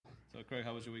Craig,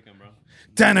 how was your weekend, bro?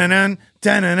 Dun-dun-dun,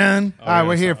 dun-dun-dun. All right,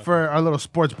 we're here for our little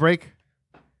sports break.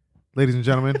 Ladies and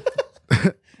gentlemen.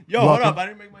 Yo, hold up. I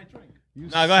didn't make my drink.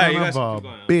 Nah, go ahead. You guys keep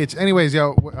going. Bitch. Anyways,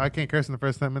 yo, I can't curse in the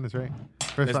first 10 minutes, right?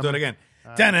 Let's do it again.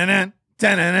 Dun-dun-dun,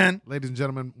 dun-dun-dun. Ladies and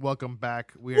gentlemen, welcome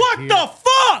back. We are What here. the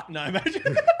fuck? No,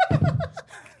 imagine.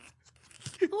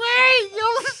 Wait, yo,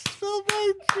 spill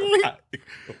my drink.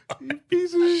 You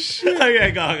piece of shit.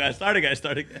 Okay, go. Start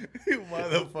again. You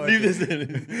motherfucker. Leave this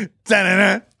in.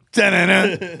 Dun-dun-dun,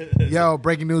 dun-dun-dun. Yo,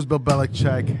 breaking news, Bill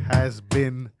Belichick has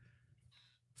been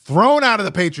thrown out of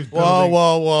the Patriots building.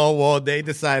 Whoa. They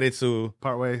decided to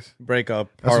Part ways. break up.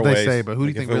 That's part what they ways. say, but who do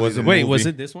you think if it really was a did it? Wait, movie. was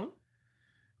it this one?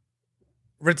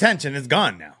 Retention is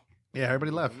gone now. Yeah,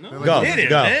 everybody left. No. They're like, Go, Hit it,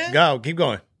 go, man. go. Keep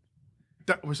going.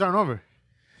 We're starting over.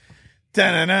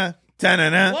 Dun-dun-dun,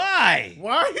 dun-dun-dun. Why?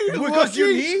 Why are you Because you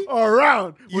looking need-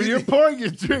 around when you you're need- pouring your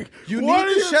drink? You What need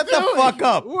are to you shut the doing? fuck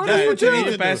up. What That's are you what you doing?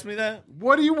 need to Pass do. me that?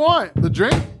 What do you want? The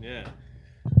drink? Yeah.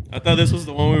 I thought this was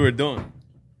the one we were doing.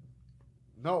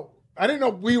 No, I didn't know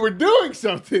we were doing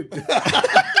something. What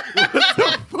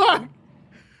the fuck?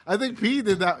 I think P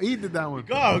did that. He did that one.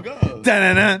 Go.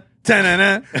 Dun-dun-dun,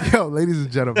 dun-dun-dun. Yo, ladies and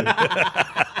gentlemen,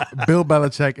 Bill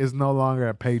Belichick is no longer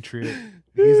a Patriot.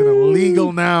 He's an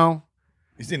illegal now.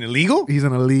 He's an illegal? He's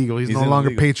an illegal. He's no an longer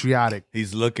illegal. patriotic.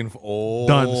 He's looking for... Oh,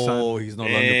 Done, son. he's no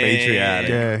longer patriotic.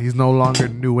 Yeah, he's no longer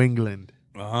New England.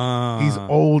 He's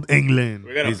old England.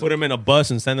 We're going to put him in a bus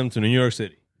and send him to New York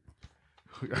City.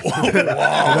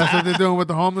 That's what they're doing with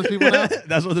the homeless people now.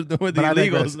 That's what they're doing with the But I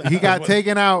digress. illegals. He got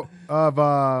taken out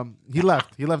of. He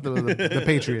left. He left the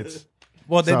Patriots.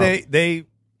 Well, So- they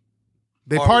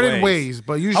They Part parted ways. ways,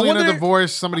 but usually in a wonder-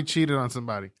 divorce, somebody cheated on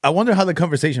somebody. I wonder how the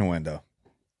conversation went, though.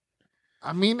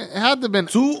 I mean, it had to have been.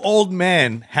 Two old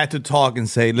men had to talk and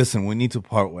say, listen, we need to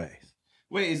part ways.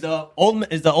 Wait, is the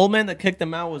old man that kicked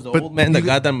him out was the But old man that you-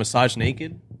 got that massage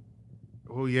naked?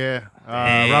 Oh yeah,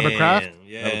 Robert Kraft.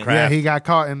 Yeah. Robert Kraft. Yeah, he got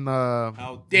caught in the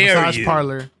How dare massage you.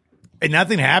 parlor And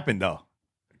nothing happened, though.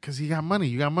 because he got money.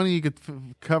 You got money, you could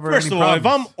cover. First any of all, if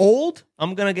problems. I'm old,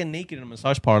 I'm going to get naked in a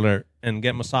massage parlor and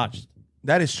get massaged.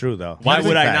 That is true, though. Why That's a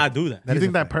would I fact. not do that? you is think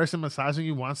a that fact. person massaging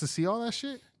you wants to see all that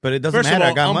shit? But it doesn't First matter. of I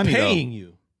all, got I'm money, paying though.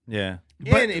 you. Yeah.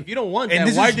 And if you don't want And that,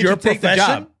 this why is did your you take the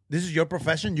profession? job? This is your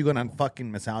profession? You're going to fucking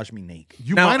massage me naked.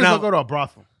 You Now- might as well now- go to a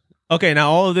brothel. Okay,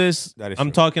 now all of this, That is I'm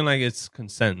true. talking like it's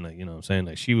consent, like, you know what I'm saying?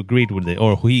 Like she agreed with it,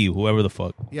 or whoever the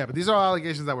fuck. Yeah, but these are all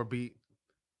allegations that were beat.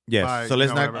 Yes. By, So let's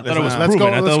you know, not... whatever. I thought it was Let's proven. go- I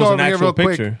thought let's it go was over an here actual real quick.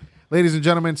 picture. Ladies and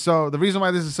gentlemen, so the reason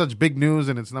why this is such big news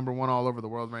and it's number one all over the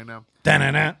world right now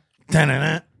Da-na-na,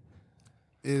 da-na-na.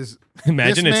 is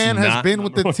Imagine this it's man has not been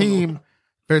with the number one. team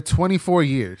for 24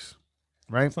 years,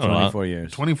 right? not a lot. 24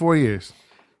 years. 24 years.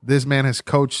 This man has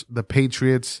coached the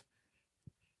Patriots.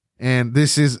 And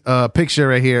this is a picture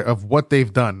right here of what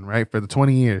they've done, right, for the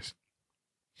 20 years.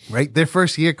 Right? Their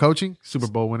first year coaching, Super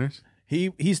Bowl winners.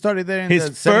 He started there in His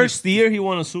the 70 first year, he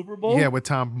won a Super Bowl? Yeah, with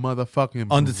Tom motherfucking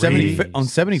on the 70 Brady. on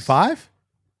 75.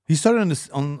 He started on this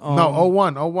on No,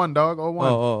 01, dog, 01.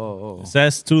 Oh. It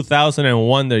says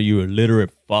 2001 there, you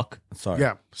illiterate fuck. Sorry.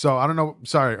 Yeah. So I don't know.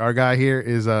 Sorry, our guy here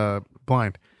is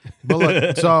blind. But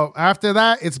look, so after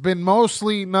that, it's been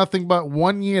mostly nothing but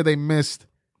 1 year they missed.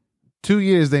 2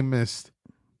 years they missed.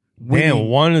 Damn,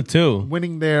 1 or 2.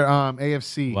 Winning their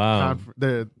AFC. Wow.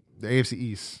 The AFC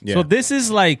East. Yeah. So this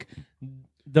is like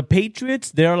the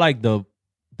Patriots, they're like the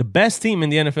best team in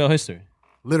the NFL history.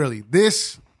 Literally,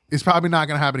 this is probably not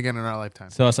going to happen again in our lifetime.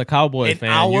 So as a Cowboy in fan,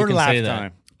 our you can say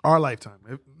lifetime. Our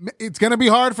lifetime. It's going to be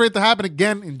hard for it to happen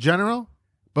again in general,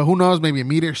 but who knows? Maybe a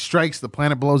meteor strikes, the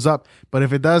planet blows up. But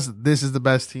if it does, this is the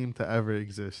best team to ever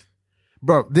exist.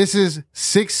 Bro, this is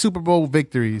 6 Super Bowl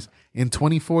victories in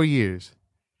 24 years.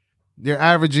 They're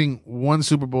averaging 1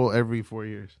 Super Bowl every 4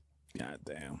 years. God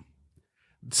damn.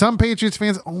 Some Patriots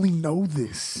fans only know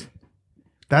this.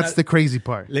 That's the crazy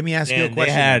part. Let me ask that. you a And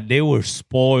question. they were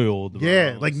spoiled. Bro.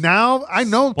 Yeah, like now I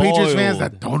know Patriots fans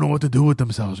that Spoiled. don't know what to do with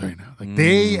themselves right now. Like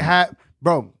they have,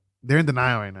 bro, they're in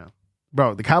denial right now.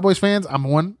 Bro, the Cowboys fans, I'm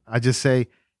one. I just say,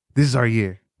 this is our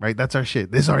year, right? That's our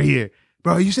shit. This is our year.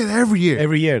 Bro, you say that every year.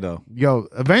 Every year, though. Yo,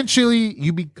 eventually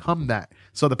you become that.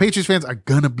 So the Patriots fans are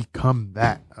gonna become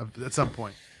that at some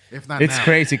point. If not It's now.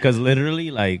 crazy because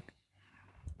literally, like,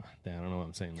 damn, I don't know what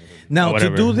I'm saying. Now, Oh,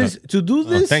 whatever. to do Oh,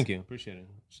 this. thank you. Appreciate it.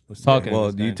 I was talking. Well,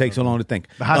 This guy you take so long to think.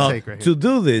 The hot take right To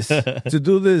here.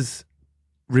 do this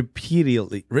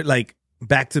repeatedly, like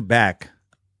back to back.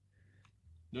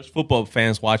 There's football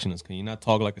fans watching us. Can you not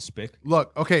talk like a spick?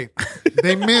 Look, okay.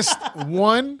 They missed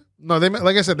one. No,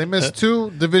 like I said, they missed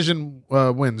 2 division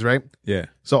wins, right? Yeah.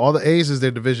 So all the A's is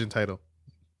their division title.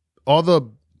 All the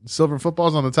silver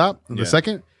footballs on the top, and the Yeah.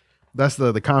 second That's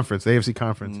the conference, the AFC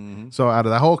conference. So out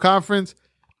of that whole conference,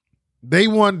 they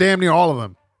won damn near all of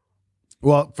them.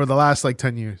 Well, for the last like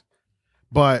 10 years.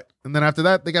 And then after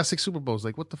that, they got 6 Super Bowls.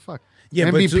 Like, what the fuck? Yeah,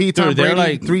 MVP Tom they're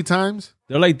Brady like- 3 times?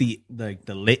 They're like the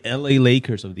LA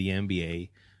Lakers of the NBA,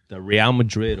 the Real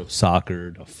Madrid of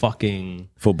soccer, the fucking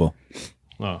Football.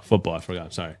 football. I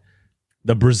forgot. Sorry,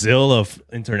 the Brazil of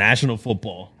international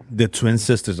football, The twin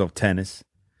sisters of tennis.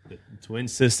 the twin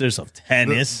sisters of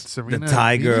tennis, Serena The and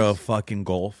tiger Venus? of fucking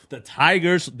golf. the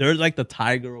Tigers. They're like the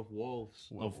tiger of wolves.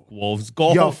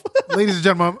 Golf. Yo, ladies and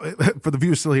gentlemen, for the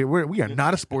viewers still here, we are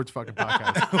not a sports fucking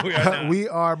podcast. we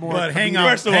are more. But hang comedic. on.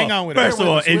 First of all, First of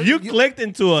all, if you clicked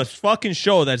into a fucking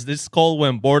show that's this called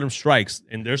When Boredom Strikes,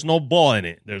 and there's no ball in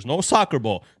it, there's no soccer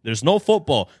ball, there's no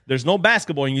football, there's no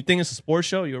basketball, and you think it's a sports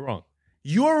show, you're wrong.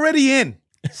 You already in.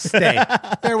 Stay.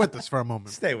 Bear with us for a moment.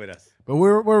 Stay with us. But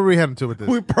where are we heading to with this?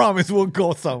 We promise we'll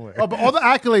go somewhere. Oh, but all the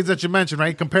accolades that you mentioned,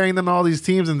 right? Comparing them to all these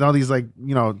teams and all these, like,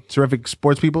 you know, terrific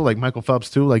sports people, like Michael Phelps,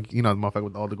 too. Like, you know, the motherfucker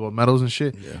with all the gold medals and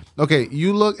shit. Yeah. Okay,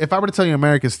 you look, if I were to tell you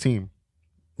America's team,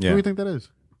 who do you think that is?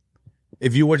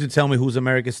 If you were to tell me who's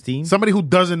America's team, Somebody who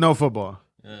doesn't know football.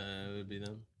 It would be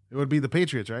them. It would be the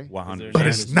Patriots, right? 100. But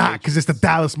it's not, because it's the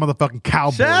Dallas motherfucking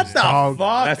Cowboys. Shut the dog.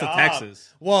 fuck That's the up.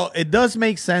 Texas. Well, it does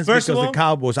make sense First of because all- the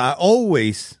Cowboys. I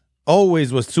always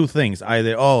was 2 things.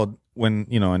 Either when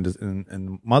you know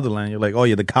in motherland, you're like, oh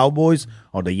yeah, the Cowboys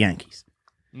or the Yankees.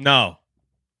 No.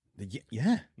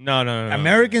 Yeah, No.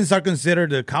 Americans are considered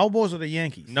the Cowboys or the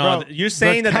Yankees. No, Bro, you're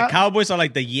saying the that the Cowboys are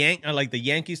like the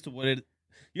Yankees to what it.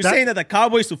 You're saying that the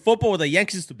Cowboys to football or the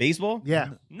Yankees to baseball? Yeah,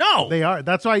 No. they are.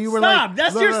 That's why you were Stop. like.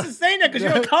 That's look, you're look, saying that because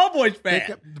you're a Cowboys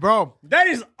fan. Bro, That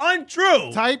is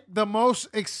untrue. type the most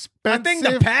I expensive. think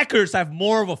the Packers have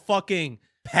more of a fucking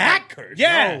Packers.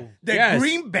 Yeah. No. The Yes.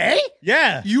 Green Bay.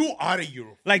 yeah. You out of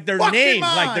your Like their fucking name,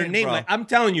 mind, bro. Like I'm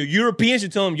telling you, Europeans, you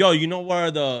tell them, yo, you know where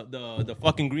are the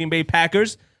fucking Green Bay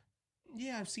Packers?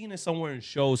 Yeah, I've seen it somewhere in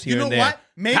shows here You know and there. what?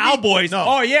 Maybe- Cowboys. No.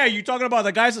 Oh yeah, you talking about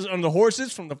the guys on the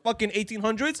horses from the fucking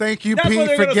 1800s? Thank you, That's what Pete,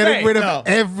 they're for gonna getting say. rid of No.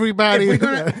 everybody.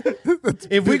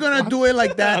 If we're gonna do it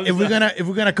like that, I'm if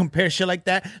we're gonna compare shit like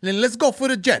that, then let's go for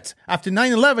the Jets. After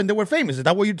 9/11, they were famous. Is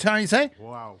that what you're trying to say?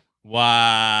 Wow.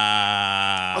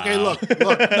 Wow. Okay, look.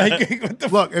 Like, what the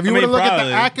Look, if you I were to mean, look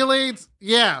probably. at the accolades,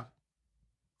 yeah.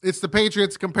 It's the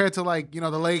Patriots compared to, like, you know,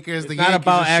 the Lakers, It's the not Yankees.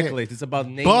 about and shit. accolades. It's about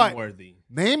name But- worthy.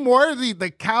 Name worthy, the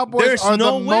Cowboys There's are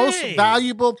no the most way.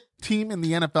 valuable team in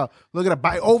the NFL. Look at it,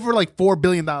 by over like $4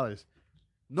 billion.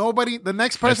 Nobody, the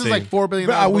next person's see. like $4 billion.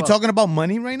 But are we talking about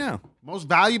money right now? most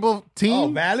valuable team? Oh,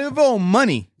 valuable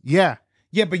money. Yeah,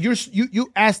 Yeah, but you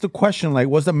asked the question like,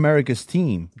 what's America's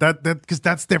team? that because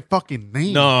that's their fucking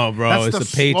name. No, bro, that's it's the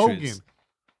the Patriots. slogan.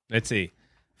 Let's see.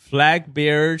 Flag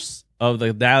bearers of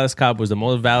the Dallas Cowboys, the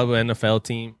most valuable NFL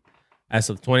team as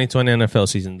of 2020 NFL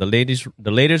season.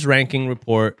 The latest ranking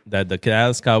report that the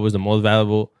Dallas Cowboys the most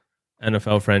valuable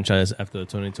NFL franchise after the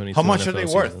 2022 How much NFL are they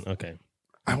season. worth? Okay.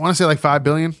 I want to say like $5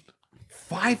 billion.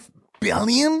 $5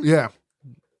 billion? Yeah,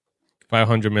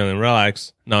 500 million.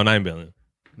 Relax. No, 9 billion.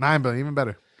 $9 billion, even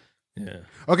better. Yeah.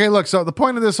 Okay, look. So the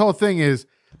point of this whole thing is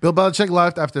Bill Belichick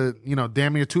left after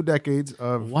damn near 2 decades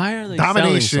of Why are they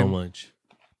domination. selling so much?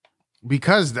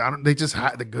 Because they just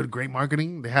had the great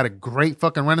marketing. They had a great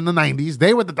fucking run in the 90s.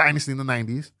 They were the dynasty in the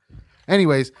 90s.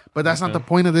 Anyways, but that's not the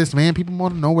point of this, man. People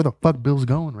want to know where the fuck Bill's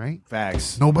going, right?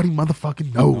 Facts. Nobody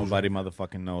motherfucking knows. Nobody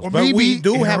motherfucking knows. Or But maybe we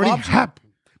do it have already options.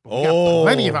 happened. But we got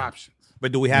plenty of options.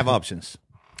 But do we have options?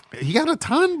 He got a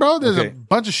ton, bro. There's Okay. a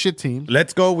bunch of shit teams.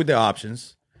 Let's go with the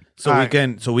options. So All we right.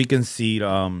 can see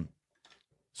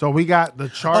So we got the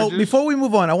Chargers. Oh, before we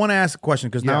move on, I want to ask a question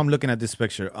because now Yeah. I'm looking at this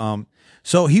picture.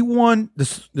 So he won the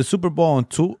Super Bowl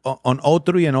on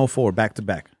 03 and 04 back to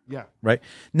back, yeah. right?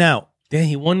 Now, Damn,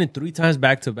 he won it 3 times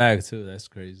back to back too. That's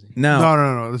crazy. now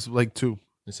No. This is like 2.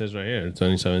 It says right here,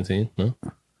 2017. No,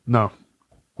 No.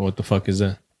 what the fuck is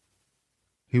that?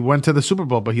 He went to the Super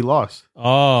Bowl, but he lost.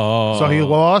 Oh, So he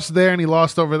lost there and he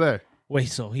lost over there.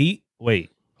 wait.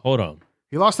 Hold on.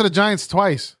 He lost to the Giants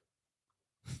twice.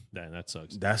 Damn, that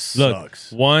sucks. that Look,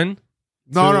 sucks. 1,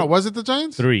 No, Two. no. Was it the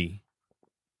Giants? 3,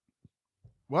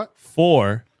 What?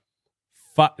 4,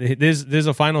 5. There's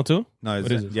a final too. No,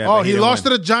 What is it? Yeah, Oh, but he didn't lost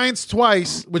win. to the Giants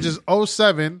twice, which is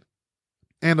 07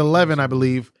 and 11, I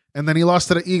believe. And then he lost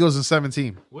to the Eagles in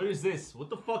 17. What is this? What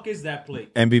the fuck is that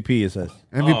plate? MVP. It says.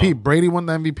 MVP. Oh. Brady won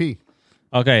the MVP.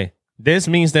 Okay, this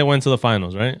means they went to the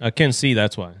finals, right? I can't see.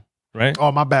 That's why, right?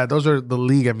 Oh, my bad. Those are the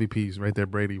league MVPs right there.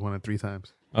 Brady won it 3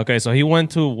 times. Okay, so he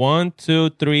went to 1, 2,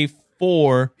 3,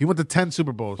 4, He went to 10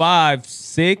 Super Bowls. 5,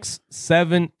 6,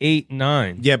 7, 8,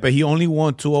 9. Yeah, but he only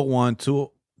won 201,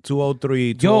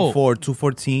 203, 204,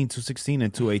 214, 216,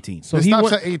 and 218. So It he stops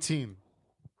went, at 18.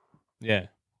 yeah.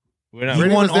 We're not,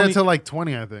 Brady won was there only- till like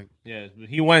 20, I think. yeah,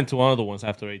 he went to one of the ones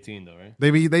after 18, though, right?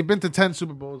 They've been to 10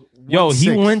 Super Bowls. Yo, won he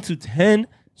 6. went to 10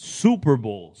 Super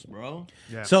Bowls, bro.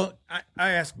 Yeah. So I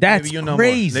ask. That's maybe you know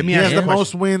crazy. More. Let me He ask has you the a question.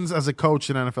 most wins as a coach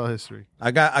in NFL history.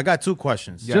 I got 2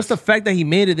 questions. Yeah. Just the fact that he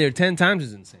made it there 10 times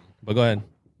is insane. But go ahead.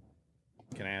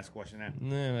 Can I ask a question now?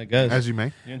 Yeah, I guess. As you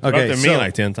may. You interrupted me so-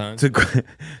 like 10 times.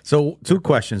 So 2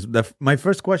 questions. My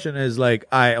first question is like,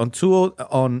 on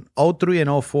 03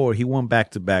 and 04, he won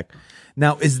back to back.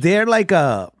 Now, is there like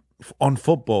on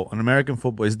football, on American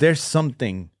football, is there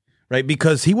something, right?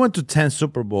 Because he went to 10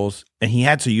 Super Bowls and he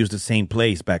had to use the same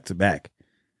plays back to back.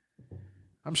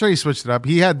 I'm sure he switched it up.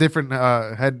 He had different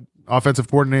head offensive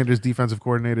coordinators, defensive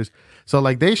coordinators. So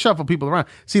like they shuffle people around.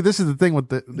 See, this is the thing with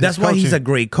the That's why he's a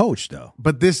great coach, though.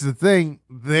 But this is the thing.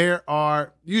 There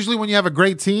are usually when you have a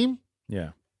great team, Yeah.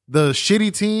 the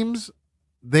shitty teams,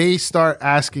 they start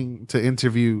asking to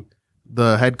interview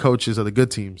the head coaches of the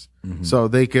good teams. So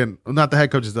they can, not the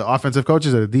head coaches, the offensive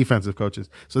coaches or the defensive coaches.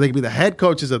 So they can be the head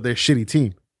coaches of their shitty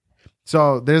team.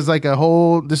 So there's like this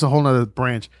is a whole nother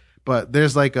branch, but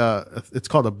there's like it's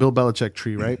called a Bill Belichick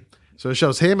tree, right? So it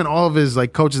shows him and all of his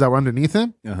like coaches that were underneath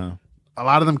him. Uh-huh. A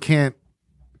lot of them can't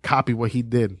copy what he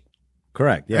did.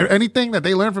 Correct. Yeah. Anything that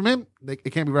they learn from him, it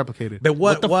can't be replicated. But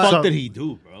What the fuck did he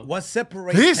do, bro? What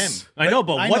separates This? him? I know,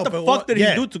 but what the fuck did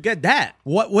he do to get that?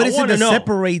 What I is it wanna that know.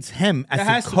 separates him as There a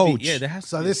has to coach? be. Yeah, there has to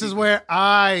So be. this is where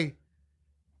I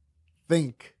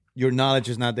think Your knowledge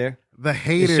is not there? the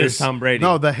haters. just Tom Brady.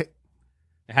 No, It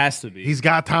has to be. he's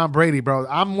got Tom Brady, bro.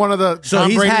 I'm one of the. So Tom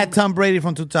he's Brady, had Tom Brady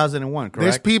from 2001, correct?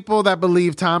 There's people that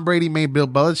believe Tom Brady made Bill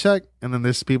Belichick, and then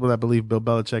there's people that believe Bill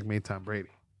Belichick made Tom Brady.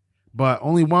 But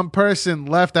only one person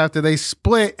left after they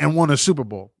split and won a Super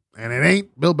Bowl, and it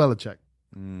ain't Bill Belichick.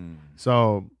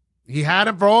 So he had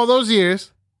him for all those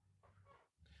years.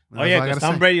 Oh, That's yeah, all I because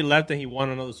gotta Tom say. Brady left and he won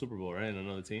another Super Bowl, right? In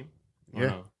another team? Or Yeah.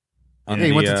 no? On Yeah,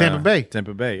 he went to Tampa Bay.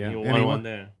 Tampa Bay, yeah. He he won won. one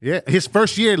there. Yeah, his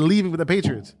first year leaving with the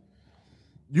Patriots.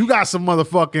 You got some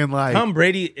motherfucking like. Tom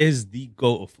Brady is the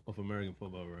GOAT of American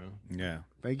football, bro. Yeah.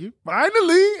 Thank you.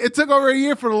 Finally, it took over a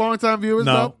year for the long-time viewers.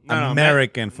 No, though. No,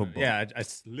 American football. Yeah, I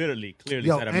literally, clearly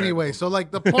Yo, said American anyway, so football.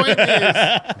 like the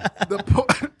point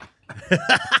is,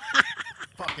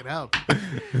 fucking hell.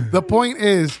 The point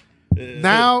is,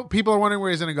 now people are wondering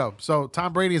where he's gonna go. So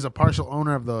Tom Brady is a partial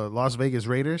owner of the Las Vegas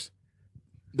Raiders.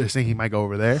 They're saying he might go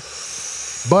over there,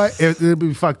 but it'd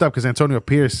be fucked up because Antonio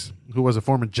Pierce, who was a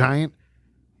former Giant,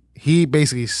 he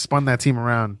basically spun that team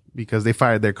around because they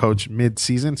fired their coach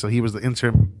mid-season, so he was the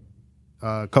interim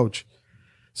coach.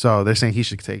 So they're saying he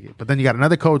should take it. But then you got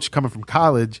another coach coming from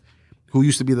college who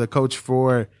used to be the coach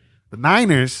for the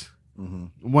Niners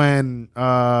when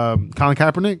Colin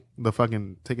Kaepernick, the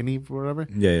fucking take a knee or whatever.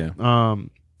 Yeah.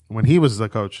 When he was the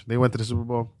coach, they went to the Super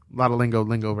Bowl. A lot of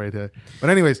lingo right there. But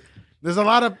anyways, there's a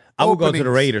lot of I would go to the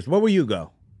openings. Raiders. Where would you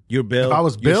go? You're Bill. If I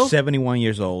was you're Bill? 71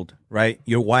 years old, right?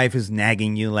 Your wife is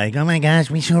nagging you like, oh my gosh,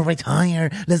 we should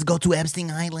retire. Let's go to Epstein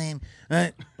Island.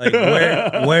 Like,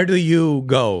 where do you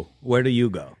go? Where do you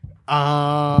go?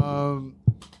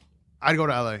 I'd go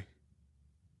to LA.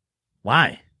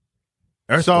 Why?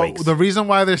 So Earthquakes. the reason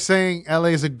why they're saying LA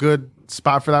is a good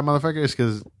spot for that motherfucker is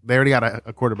because they already got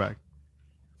a quarterback.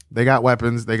 They got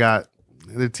weapons. They got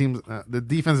the teams. The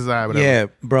defense is whatever. yeah,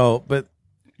 bro. But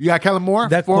You got Kellen Moore,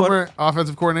 That former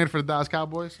offensive coordinator for the Dallas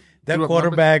Cowboys. that Threw up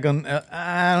quarterback on,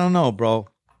 I don't know, bro.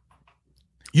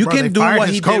 You Bro, they can do fired what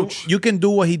his he coach. did. You can do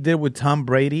what he did with Tom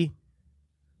Brady,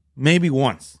 maybe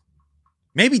once,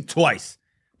 maybe twice.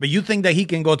 But you think that he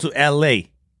can go to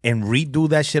L.A. and redo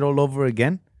that shit all over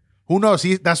again? Who knows?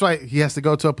 That's why he has to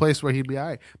go to a place where he'd be all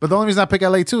right. But the only reason I pick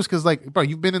LA too is because, like, bro,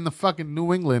 you've been in the fucking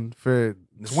New England for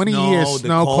 20 snow, years, the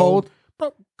snow, cold. cold.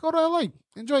 Bro, go to LA.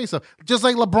 Enjoy yourself. Just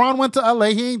like LeBron went to LA.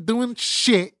 He ain't doing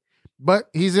shit, but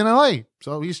he's in LA.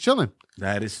 So he's chilling.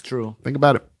 That is true. Think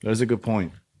about it. That is a good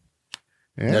point.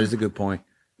 Yeah. That is a good point.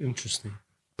 Interesting.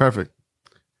 Perfect.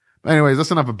 Anyways,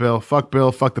 that's enough of Bill. Fuck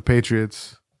Bill. Fuck the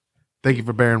Patriots. Thank you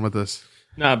for bearing with us.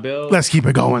 Nah, Bill. Let's keep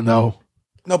it going, though.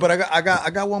 No, but I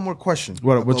got one more question.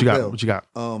 What you about got? Bill. What you got?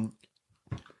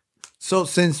 So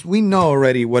since we know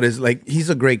already what is like, he's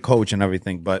a great coach and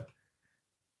everything, but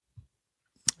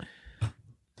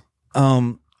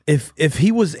if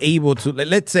he was able to,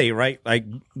 let's say, right, like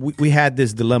we had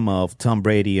this dilemma of Tom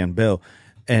Brady and Bill,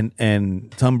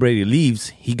 and Tom Brady leaves,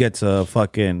 he gets a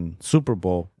fucking Super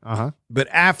Bowl, but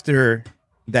after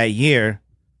that year,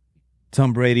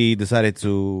 Tom Brady decided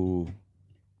to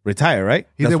retire, right?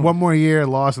 He did one more year,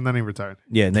 lost, and then he retired.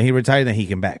 Yeah, and then he retired, then he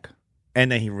came back,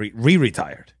 and then he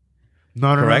re-retired.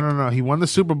 No. Correct? No. He won the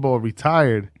Super Bowl,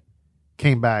 retired,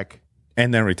 came back,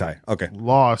 And then retire. Okay.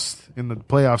 lost in the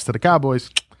playoffs to the Cowboys,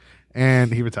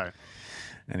 and he retired.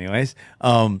 Anyways,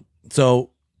 so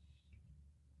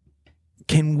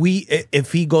can we,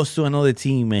 if he goes to another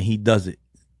team and he does it,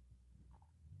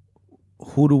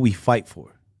 who do we fight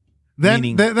for?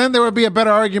 Then there would be a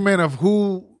better argument of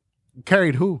who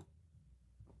carried who.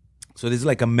 So this is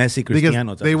like a Messi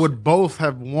Cristiano Because type they of would shit. both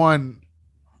have won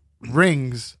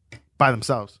rings by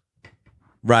themselves.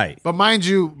 Right. But mind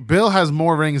you, Bill has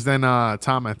more rings than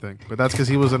Tom, I think. But that's because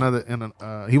he was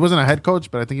he wasn't a head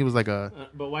coach, but I think he was like a.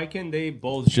 But why can't they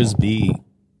both just be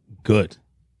good?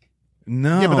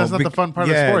 No. Yeah, but that's not the fun part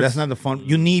of sports. That's not the fun.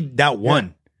 You need that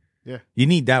one. Yeah. You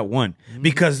need that one.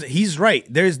 Because he's right.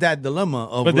 There's that dilemma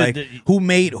of But who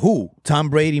made who? Tom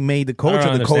Brady made the I coach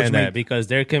don't or the coach understand that made. because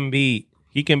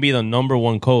he can be the number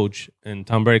one coach and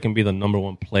Tom Brady can be the number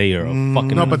one player of fucking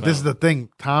No, NFL. but this is the thing.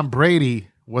 Tom Brady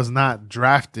was not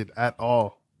drafted at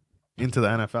all into the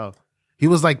NFL. He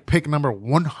was like pick number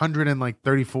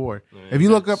 134. If you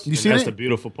look up, you see that's it? the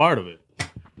beautiful part of it.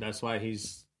 That's why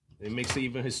it makes it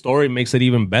even his story makes it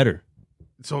even better.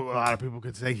 So a lot of people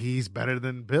could say he's better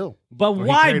than Bill. But Or he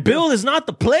why carried Bill is not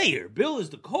the player? Bill is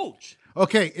the coach.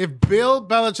 Okay, if Bill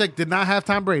Belichick did not have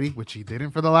Tom Brady, which he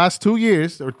didn't for the last 2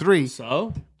 years or 3,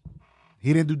 So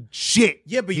he didn't do shit.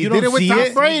 Yeah, but he you did don't it with see Tom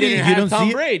it. Brady. He didn't You have don't Tom see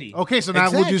it? Brady. Okay, so now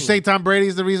would you Exactly. say Tom Brady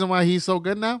is the reason why he's so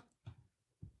good now?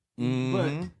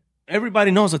 But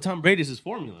everybody knows that Tom Brady is his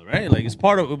formula, right? Like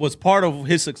it was part of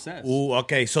his success. Ooh,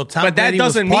 okay, so Tom But that Brady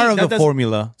doesn't was part mean- of that the doesn't-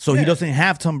 formula, so he Yeah. doesn't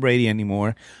have Tom Brady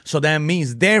anymore. So that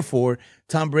means, therefore,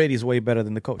 Tom Brady is way better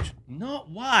than the coach. No,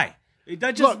 why?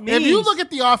 That just Look, means if you look at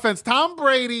the offense, Tom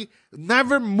Brady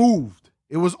never moved.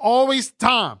 It was always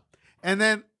Tom. And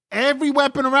then every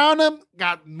weapon around him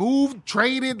got moved,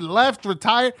 traded, left,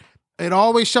 retired. It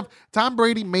always shoved. Tom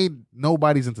Brady made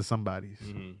nobodies into somebodies.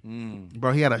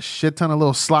 Bro, he had a shit ton of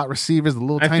little slot receivers, the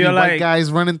little I tiny feel white like-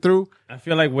 guys running through. I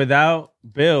feel like without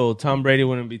Bill, Tom Brady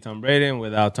wouldn't be Tom Brady, and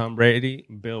without Tom Brady,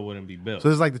 Bill wouldn't be Bill. So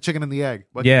it's like the chicken and the egg.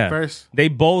 What yeah, came first? they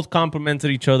both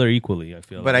complemented each other equally. I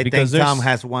feel, But like. I Because think there's- Tom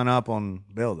has one up on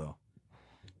Bill though,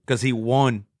 because he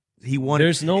won. He won.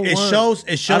 There's no It one. shows.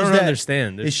 It shows I don't that.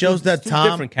 understand. It shows that two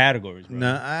Tom. different categories. Bro.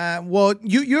 No, well,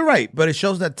 you're right, but it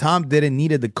shows that Tom didn't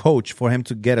needed the coach for him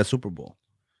to get a Super Bowl.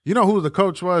 You know who the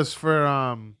coach was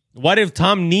for What if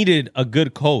Tom needed a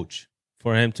good coach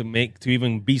for him to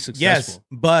even be Yes, successful?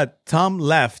 but Tom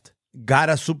left, got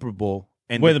a Super Bowl,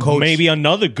 and With the coach. maybe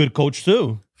another good coach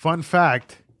too. fun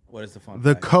fact, What is the fun?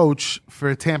 the fact? coach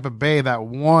for Tampa Bay that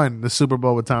won the Super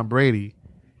Bowl with Tom Brady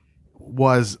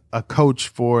was a coach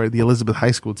for the Elizabeth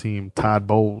High School team, Todd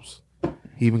Bowles.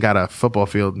 He even got a football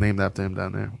field named after him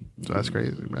down there. So that's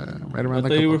crazy, man. Right I around thought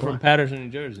the you were couple from Patterson, New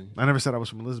Jersey. I never said I was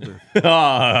from Elizabeth. Oh,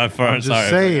 I'm sorry. just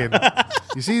saying.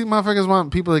 You see, motherfuckers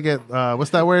want people to get what's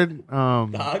that word?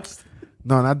 Doxed?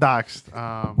 No, not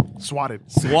doxed.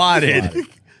 Swatted. Swatted.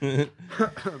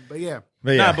 But yeah,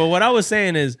 Nah, but what I was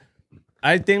saying is,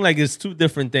 I think like it's two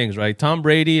different things, right? Tom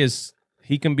Brady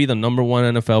he can be the number one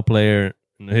NFL player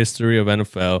in the history of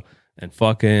NFL, and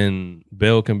fucking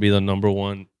Bill can be the number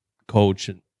one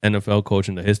NFL coach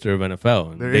in the history of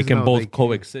NFL. And There they is can no both they can't.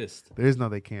 coexist. there is no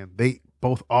they can. They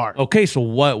both are. Okay, so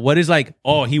what is like?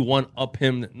 Oh, he one up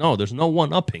him? No, there's no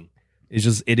one upping. It's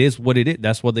just it is what it is.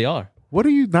 That's what they are. What are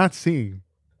you not seeing?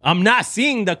 I'm not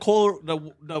seeing the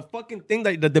fucking thing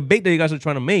the debate that you guys are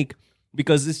trying to make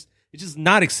because it's just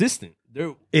not existent.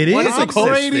 It is Tom existent.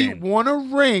 Brady won a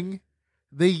ring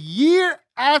the year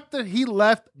after he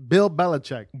left Bill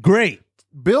Belichick. great.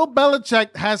 Bill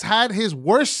Belichick has had his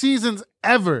worst seasons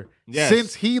ever Yes.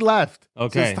 since he left.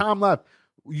 Okay. Since Tom left.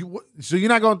 So you're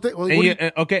not going to think.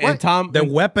 Well, And Tom. The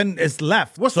weapon is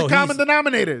left. what's so the common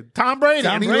denominator? Tom Brady,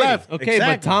 Tom and he Brady. left. Okay,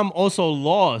 Exactly. but Tom also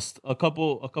lost a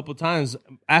couple times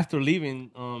after leaving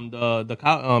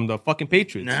the fucking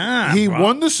Patriots. Nah, He bro.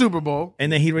 won the Super Bowl,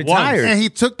 and then he retired. and he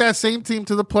took that same team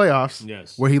to the playoffs.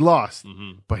 Yes. where he lost,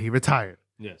 Mhm. but he retired.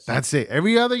 Yes. That's it.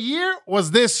 Every other year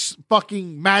was this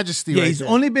fucking majesty. Yeah, right he's there.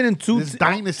 only been in This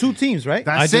dynasty. two teams, right?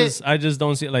 That's I just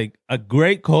don't see it. Like a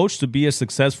great coach to be a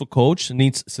successful coach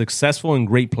needs successful and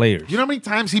great players. You know how many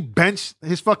times he benched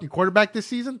his fucking quarterback this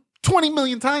season? 20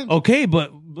 million times. Okay,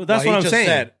 but that's what I'm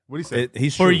saying. What do you say?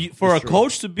 He's For true. you, for It's a true.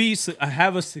 coach to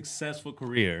have a successful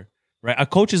career, right? A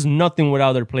coach is nothing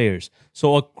without their players.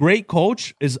 So a great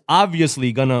coach is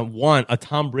obviously gonna want a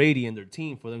Tom Brady in their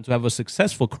team for them to have a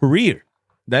successful career.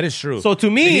 That is true. So to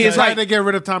me, He it's tried like to get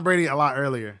rid of Tom Brady a lot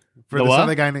earlier. For The this what?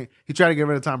 other guy named, he tried to get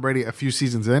rid of Tom Brady a few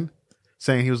seasons in,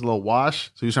 saying he was a little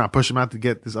washed. So he was trying to push him out to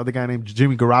get this other guy named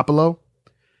Jimmy Garoppolo.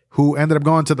 who ended up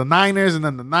going to the Niners, and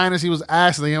then the Niners he was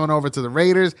ass, and then he went over to the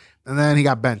Raiders, and then he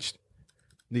got benched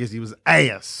because he was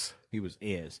ass. He was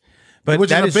ass. But which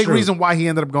that is a big true. reason why he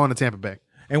ended up going to Tampa Bay.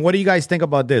 And what do you guys think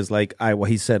about this? Like what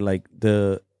he said, like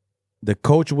the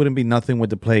coach wouldn't be nothing with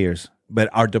the players, but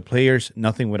are the players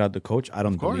nothing without the coach? I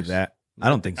don't believe that. I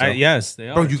don't think so. Yes, they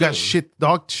are. Bro, you got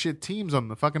dog shit teams on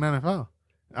the fucking NFL.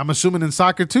 I'm assuming in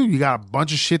soccer too, you got a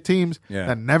bunch of shit teams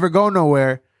that never go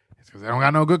nowhere because they don't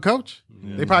got no good coach.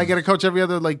 Yeah. They probably get a coach every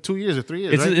other like 2 years or 3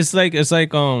 years. It's like with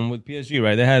PSG,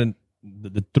 right? They had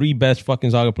the three best fucking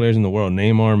soccer players in the world: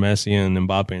 Neymar, Messi, and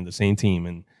Mbappe in the same team,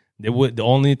 and the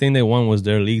only thing they won was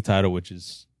their league title, which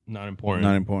is not important.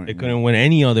 Not important. They couldn't win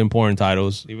any other important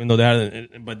titles, even though they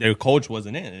had. But their coach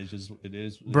wasn't in. It's just it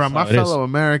is. Bro, my fellow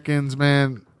Americans,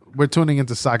 man, we're tuning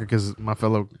into soccer because my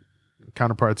fellow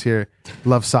counterparts here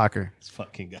love soccer. This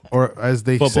fucking guy, or as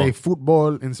they say,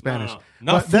 football in Spanish.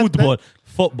 No, not football,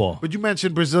 football. But you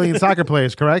mentioned Brazilian soccer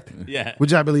players, correct? Yeah.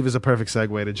 Which I believe is a perfect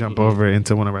segue to jump over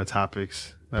into one of our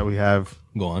topics that we have.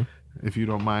 Go on, if you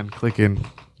don't mind clicking.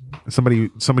 Somebody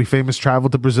famous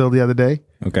traveled to Brazil the other day.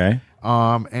 Okay.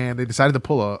 And they decided to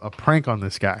pull a prank on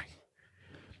this guy.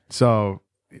 So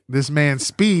this man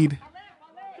Speed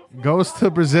goes to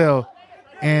Brazil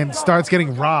and starts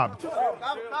getting robbed.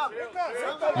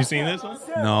 You seen this one?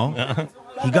 No.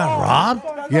 He got robbed?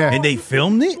 Yeah. And they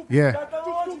filmed it? Yeah.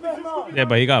 Yeah,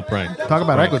 but he got pranked. Talk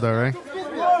about Ecuador, right?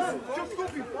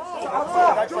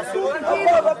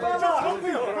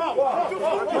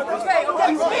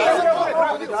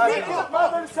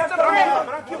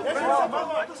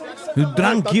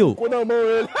 Tranquilo.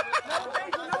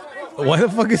 Why the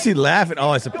fuck is he laughing?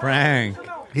 Oh, it's a prank.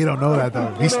 He don't know that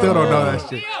though. He still don't know that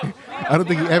shit. I don't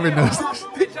think he ever knows this.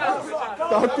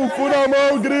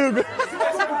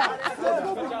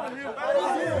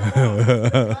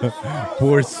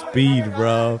 Poor Speed,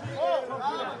 bro.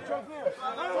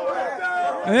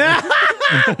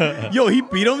 Yo, he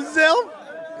beat himself?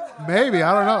 Maybe,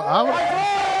 I don't know.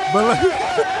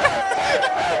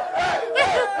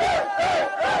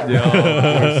 Yo,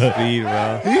 poor Speed,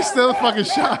 bro. He's still fucking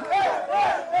shocked.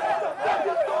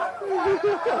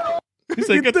 He's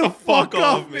like, get the fuck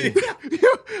off me.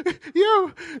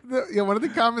 Yo, one of the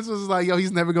comments was like, yo,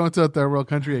 he's never going to a third world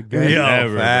country again. Yo,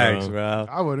 Never, facts, I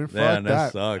bro. wouldn't. Damn, Fuck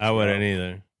that. sucks. I wouldn't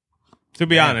either. To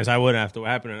be honest, I wouldn't. After what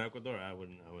happened in Ecuador, I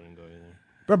wouldn't go either.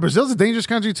 But Brazil's a dangerous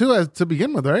country too, to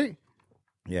begin with, right?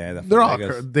 Yeah, they're all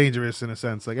dangerous in a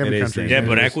sense. Like every country. Yeah,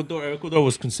 but Ecuador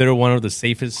was considered one of the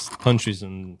safest countries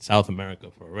in South America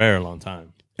for a very long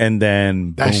time. And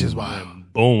then that's just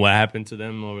wild. Boom! What happened to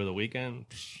them over the weekend?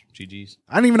 GG's.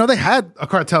 I didn't even know they had a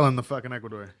cartel in the fucking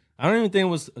Ecuador. I don't even think it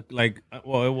was like.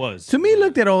 Well, it was. To me, it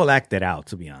looked all acted out.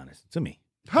 To be honest, to me.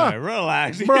 Huh? Right,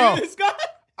 relax, bro. This guy.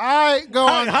 I go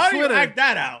on How Twitter. do you act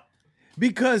that out?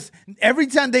 Because every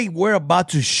time they were about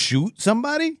to shoot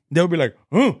somebody, they'll be like,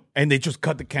 and they just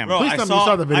cut the camera. Bro, Please tell me you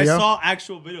saw the video. I saw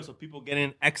actual videos of people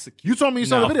getting executed. You told me you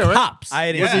saw the video, right? Cops.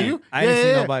 I didn't Was see it you? I didn't see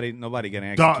Yeah. nobody getting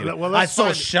executed. Well, I let's saw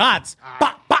find- shots.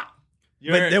 Pop, pop.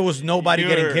 But there was nobody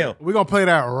getting killed. We're going to play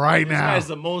that right This now. guy's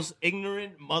the most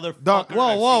ignorant motherfucker. Dog, I've Whoa,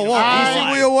 seen whoa, in whoa. my Easy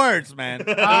life. with your words, man.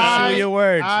 Easy with your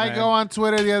words, I man. go on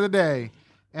Twitter the other day,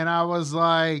 and I was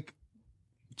like,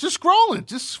 just scrolling,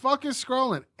 just fucking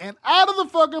scrolling. And out of the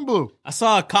fucking blue. I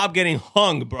saw a cop getting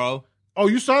hung, bro. Oh,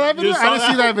 you saw that video? You saw I didn't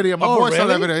see that? that video. My boy saw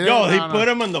that video. Yo, Yeah, he no. put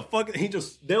him in the fucking.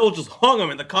 They all just hung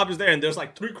him, and the cop is there, and there's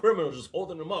like 3 criminals just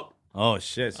holding him up. Oh,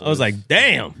 shit. So I was like,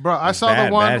 damn. Bro, I saw bad,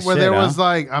 the one bad where shit, there huh? was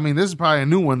like, I mean, this is probably a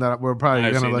new one that we're probably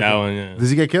I've gonna seen look that at. one, yeah. Does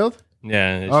he get killed?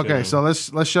 Yeah. they Okay, should. so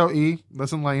let's show E.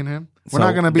 Let's enlighten him. We're So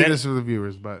not gonna beat then- this for the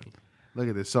viewers, but look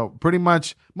at this. So pretty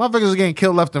much, motherfuckers are getting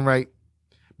killed left and right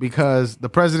because the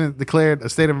president declared a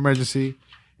state of emergency,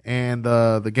 and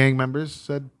the gang members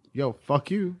said, "Yo, fuck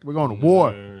you. We're going to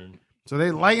war." So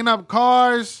they lighting up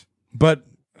cars. But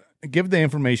give the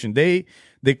information. They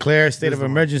declare a state of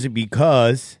emergency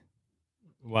because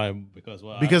Why? Because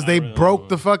what? Because they broke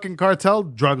the fucking cartel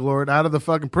drug lord out of the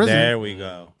fucking prison. there we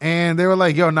go. And they were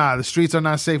like, yo, nah, the streets are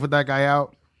not safe with that guy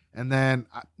out. And then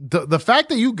the fact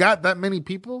that you got that many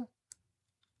people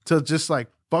to just like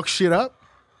fuck shit up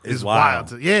is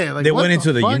wild. Yeah. Like, They what went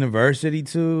into the fuck? university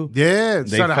too. Yeah.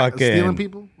 They Started fucking- stealing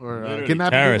people or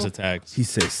kidnapping terrorist people. attacks. He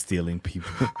said stealing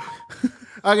people.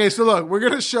 Okay, so look, we're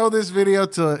going to show this video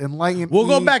to enlighten We'll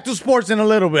go E. back to sports in a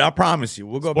little bit. I promise you.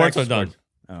 We'll go Sports back to are sports.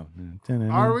 Oh.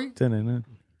 Are we? Dun-dun-dun.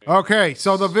 Okay,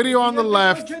 so the video on the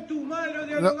left. The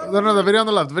video on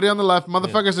the left. The video on the left.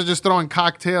 Motherfuckers are just throwing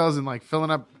cocktails and like filling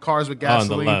up cars with on the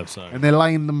gasoline. left, sorry. And they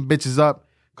lighting them bitches up.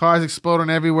 Cars exploding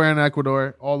everywhere in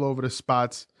Ecuador, all over the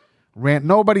spots.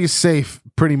 Nobody's safe,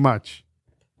 pretty much.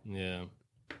 Yeah.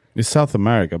 It's South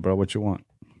America, bro. What you want?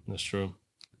 That's true.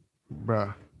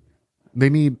 Bruh. They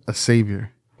need a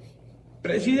savior.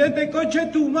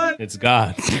 It's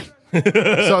God.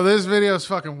 So this video is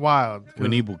fucking wild. We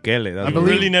need Bukele. That's I've what-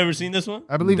 really never seen this one.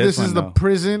 I believe This this is one, the no.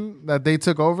 prison that they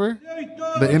took over.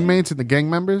 The inmates and the gang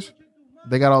members.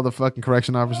 They got all the fucking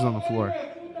correction officers on the floor.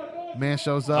 Man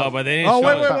shows up. Oh, but they didn't Oh, show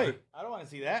wait, it. wait, wait. I don't want to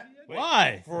see that.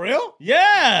 Why? For real?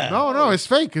 Yeah. No, it's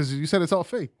fake because you said it's all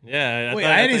fake. Yeah. Wait,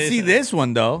 thought- I thought didn't they see said- this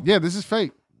one, though. Yeah, this is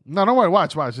fake. No, don't worry.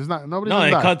 Watch. It's not. Nobody's No, gonna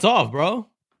it die. cuts off, bro.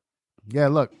 Yeah,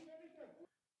 look.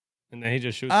 And then he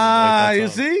just shoots. You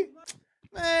see?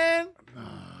 Man.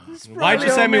 Why'd you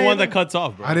send me one that cuts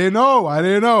off, bro? I didn't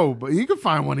know. But you can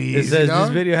find one easy. It says dog.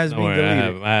 this video has Don't been worry, I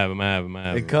have deleted. him. I have him.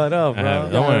 It cut off, I have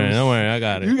it. bro. Don't worry, I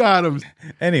got You it. got him.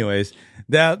 Anyways,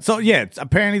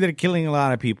 apparently they're killing a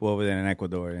lot of people over there in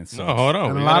Ecuador. And so, No, hold on.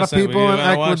 And We a lot gotta of send- we people in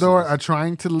gotta watch Ecuador this. are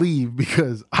trying to leave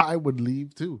because I would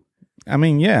leave too. I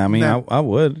mean, I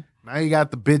would. Now you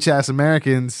got the bitch ass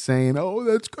Americans saying, "Oh,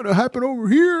 that's gonna happen over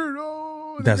here.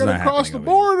 No, they're That's gonna not cross the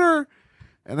happening over border."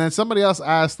 And then somebody else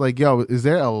asked, like, "Yo, is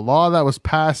there a law that was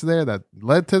passed there that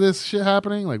led to this shit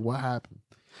happening? Like, what happened?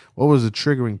 What was the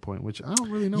triggering point?" Which I don't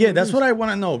really know. Yeah, that's what I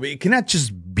want to know. It cannot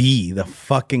just be the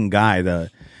fucking guy.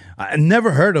 I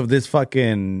never heard of this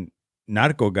fucking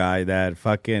narco guy that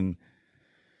fucking.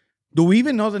 Do we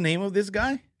even know the name of this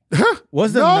guy?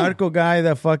 Was the No. narco guy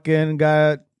that fucking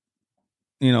got,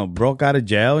 broke out of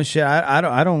jail and shit? I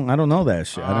don't know that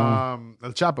shit. I don't.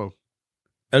 El Chapo.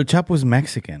 El Chapo's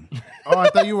Mexican Oh, I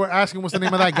thought you were asking what's the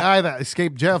name of that guy that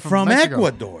escaped jail from Mexico.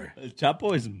 Ecuador. El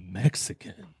Chapo is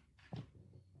Mexican.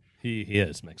 He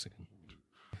is Mexican.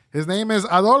 His name is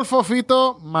Adolfo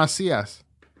Fito Macias.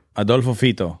 Adolfo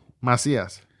Fito.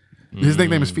 Macias. His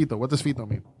nickname is Fito. What does Fito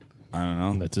mean? I don't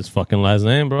know. That's his fucking last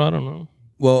name, bro. I don't know.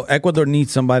 Well, Ecuador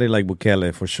needs somebody like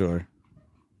Bukele for sure.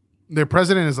 Their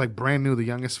president is like brand new, the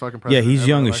youngest fucking Yeah, president. he's ever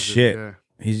young as elected. shit. Yeah.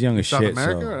 He's young as South shit.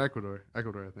 America so or Ecuador?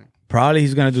 Ecuador, I think. probably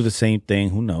he's gonna do the same thing.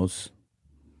 Who knows?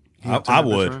 He up to I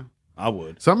this would. one? I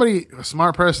would. Somebody, a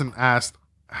smart person, asked,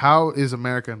 "How is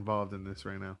America involved in this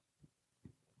right now?"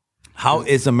 How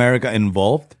is America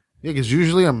involved? Yeah, because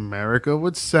usually America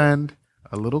would send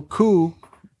a little coup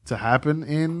to happen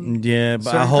in. Yeah, but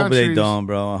I certain hope they countries. don't,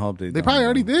 bro. I hope they don't. They probably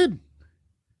already did.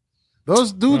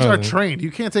 Those dudes are Mhm. trained. You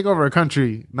can't take over a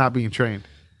country not being trained.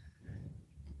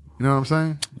 You know what I'm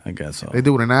saying? I guess so. They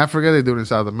do it in Africa. They do it in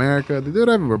South America. They do it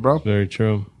everywhere, bro. Very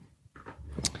true.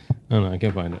 I don't know. I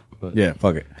can't find it. But Yeah,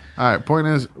 fuck it. All right. Point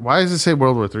is, why does it say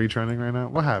World War III trending right now?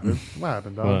 What happened? What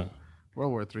happened, dog? What?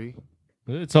 World War III.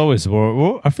 It's always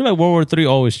I feel like World War III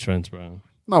always trends, bro.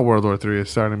 No, World War III is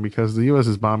starting because the U.S.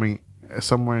 is bombing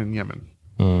somewhere in Yemen.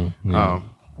 Yeah. Oh,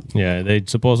 Yeah, they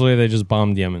supposedly just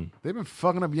bombed Yemen. they've been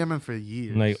fucking up Yemen for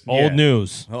years. Like old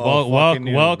news. Oh, fucking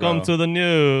news, Welcome bro. to the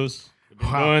news. We've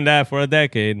been Wow. doing that for a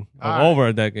decade, or All right. over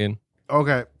a decade.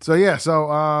 Okay, so yeah,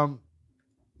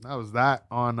 that was that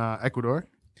on Ecuador.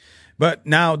 But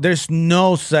now there's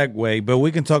no segue, but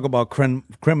we can talk about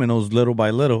criminals little by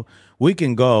little. We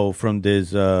can go from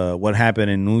this, what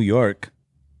happened in New York.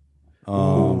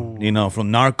 From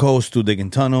narcos to digging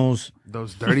tunnels,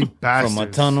 Those dirty bastards. from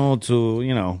a tunnel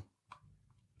to,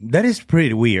 that is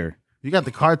pretty weird. You got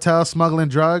the cartel smuggling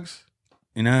drugs.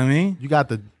 You know what I mean? You got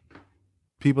the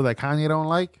people that Kanye don't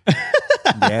like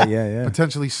Yeah.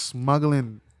 potentially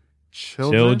smuggling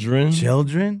children.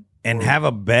 Children and have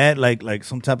a bed like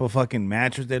some type of fucking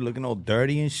mattress. They're looking all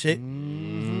dirty and shit.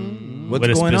 What's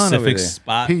With a going on over specific there?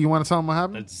 spot Pete, you want to tell them what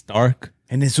happened? that's dark.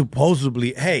 And it's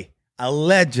supposedly,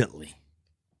 allegedly,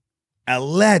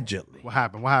 What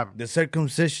happened? What happened? the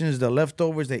circumcisions, the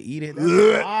leftovers, they eat it.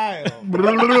 That's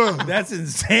wild. That's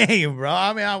insane, bro.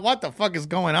 I mean, what the fuck is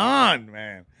going on,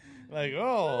 man? Like,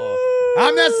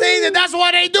 I'm not saying that that's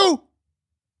what they do.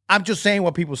 I'm just saying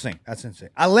what people say. That's insane.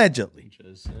 Allegedly.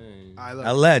 Just saying.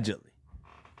 Allegedly.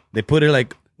 They put it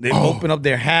like, they open up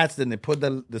their hats, then they put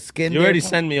the skin You there. already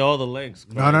sent me all the links.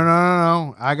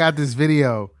 No. I got this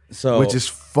video, So- which is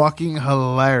fucking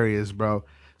hilarious, bro.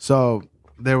 So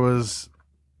there was,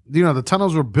 the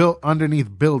tunnels were built underneath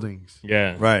buildings,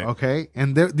 Yeah. Right. okay?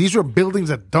 And these were buildings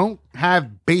that don't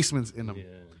have basements in them,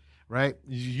 right?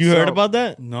 You heard So- about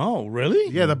that? No,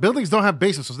 really? Yeah, the buildings don't have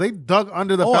basements, so they dug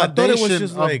under the Oh, I thought it was foundation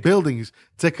just of like- buildings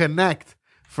to connect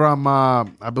from, I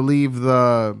believe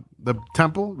the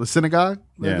temple, the synagogue,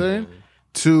 that Yeah. they're in,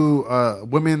 to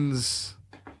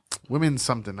women's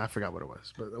something. I forgot what it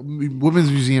was, but women's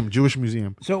museum, Jewish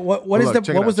museum. So what Well, is look, the check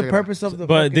it what out, was the check it out. purpose of the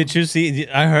But fucking- did you see?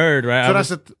 I heard, right? So I that's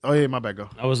was, oh yeah, my bad. Go.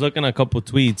 I was looking at a couple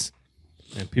tweets,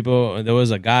 And there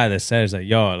was a guy that says like,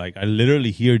 yo, like I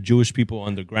literally hear Jewish people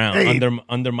underground,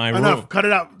 under my roof. Cut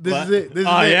it out. This is it. This is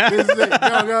it. Yeah? This is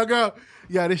it. Go.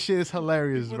 Yeah, this shit is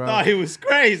hilarious, bro. Thought he was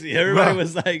crazy. Everybody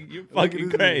was like, "You're fucking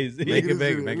crazy." Make it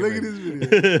big. Look at this video.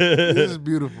 This is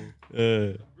beautiful. A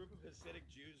group of Hasidic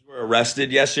Jews were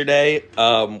arrested yesterday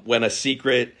when a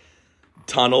secret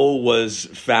tunnel was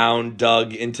found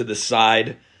dug into the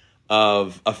side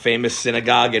of a famous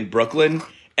synagogue in Brooklyn.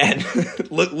 And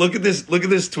look at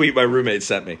this tweet my roommate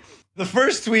sent me. The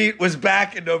first tweet was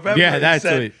back in November. Yeah, that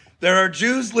said, tweet. There are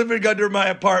Jews living under my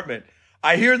apartment.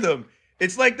 I hear them.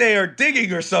 It's like they are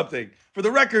digging or something. For the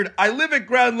record, I live at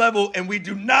ground level and we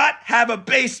do not have a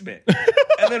basement.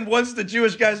 And then once the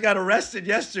Jewish guys got arrested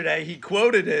yesterday, he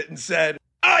quoted it and said,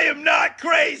 I am not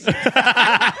crazy.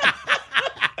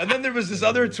 And then there was this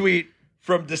other tweet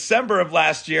from December of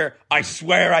last year. I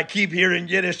swear I keep hearing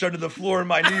Yiddish under the floor in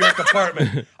my New York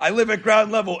apartment. I live at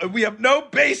ground level and we have no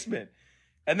basement.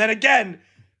 And then again,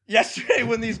 yesterday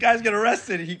when these guys get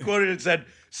arrested, he quoted and said,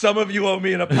 some of you owe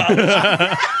me an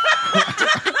apology.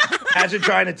 Imagine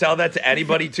trying to tell that to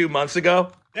anybody 2 months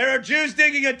ago. There are Jews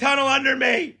digging a tunnel under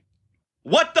me.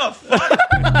 What the fuck?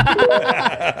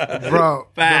 Bro,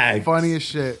 Facts. the funniest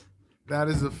shit. That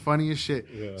is the funniest shit.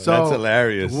 Yeah, so that's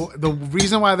hilarious. The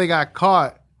reason why they got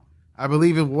caught, I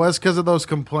believe it was because of those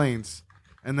complaints.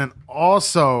 And then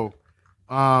also,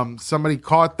 somebody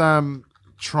caught them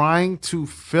trying to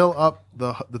fill up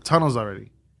the tunnels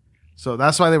already. So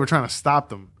that's why they were trying to stop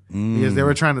them. Because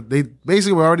they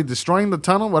basically were already destroying the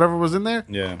tunnel, whatever was in there.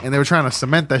 Yeah. And they were trying to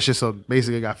cement that shit, so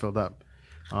basically it got filled up.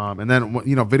 And then,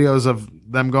 videos of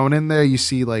them going in there, you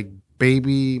see like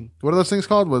baby, what are those things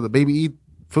called? Where the baby eat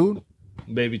food?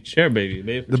 Baby chair.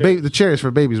 The chairs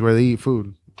for babies where they eat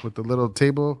food with the little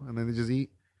table and then they just eat.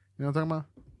 You know what I'm talking about?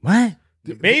 What?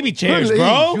 Baby chairs, Literally,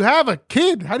 bro. You have a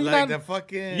kid. How do you Like not? the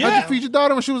fucking... How'd you feed your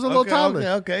daughter when she was a little toddler?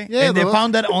 Okay. Yeah, and they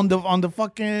found that on the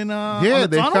fucking... Yeah,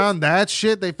 they found that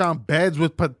shit. They found beds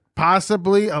with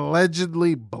possibly,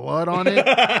 allegedly blood on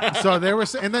it. So there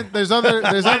was... And then there's other...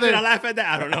 Why did I laugh at that?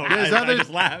 I don't know. I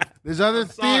just laughed. There's other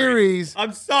theories.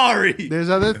 I'm sorry. There's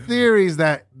other theories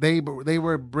that they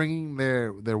were bringing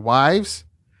their wives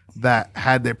that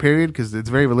had their period, because it's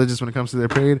very religious when it comes to their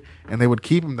period, and they would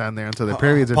keep them down there until their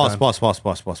periods are done.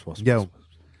 Pause. Yo.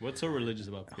 What's so religious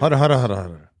about period? Hold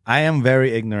on. I am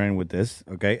very ignorant with this,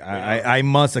 okay? I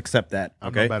must accept that,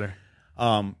 okay? I'm no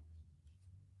better.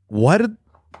 What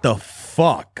the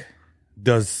fuck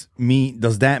does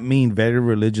that mean very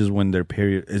religious when their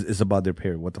period is about their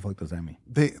period? What the fuck does that mean?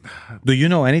 Do you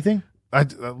know anything? I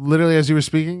literally, as you were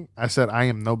speaking, I said, I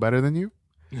am no better than you.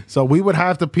 So we would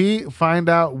have to find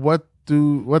out what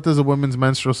does a woman's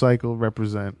menstrual cycle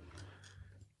represent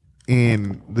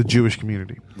in the Jewish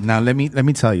community. Now let me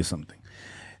tell you something.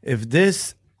 If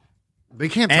this They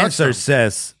can't touch answer them.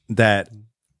 says that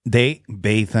they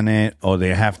bathe in it or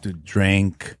they have to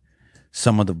drink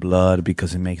some of the blood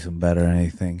because it makes them better or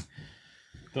anything.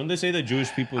 Don't they say that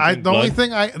Jewish people The drink blood? last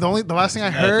thing I Is that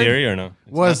a heard theory or no?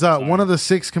 was one of the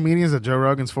 6 comedians that Joe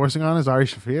Rogan's forcing on is Ari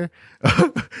Shaffir.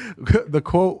 The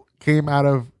quote came out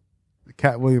of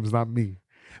Cat Williams, not me.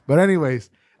 But anyways,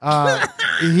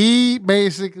 he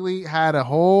basically had a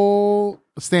whole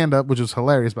stand-up, which was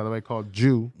hilarious, by the way, called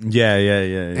Jew. Yeah.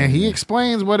 And he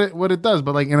explains what it does,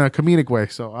 but like in a comedic way.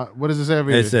 So what does it say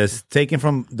over here? It says, taken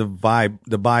from the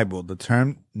Bible, the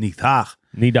term nidach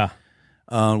Nida.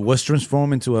 was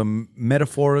transformed into a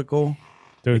metaphorical.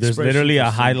 There's expression literally for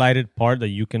a sin. highlighted part that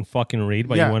you can fucking read,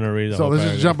 but you want to read the So whole let's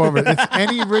just paragraph. jump over it. It's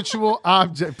any ritual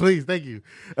object. Please, thank you.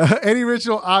 Any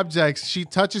ritual objects she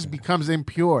touches becomes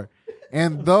impure.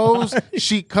 And those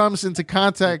she comes into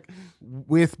contact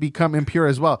with become impure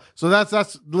as well. So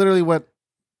that's literally what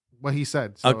he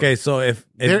said. So Okay, so if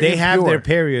they're they have impure. their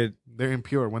period, they're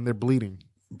impure when they're bleeding.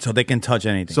 so they can touch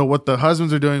anything. So what the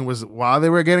husbands are doing was, while they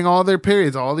were getting all their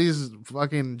periods, all these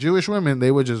fucking Jewish women,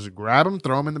 they would just grab them,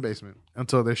 throw them in the basement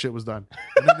until their shit was done.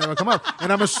 And then they would come out.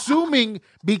 And I'm assuming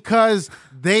because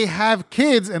they have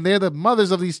kids and they're the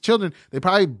mothers of these children, they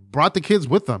probably brought the kids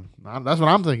with them. That's what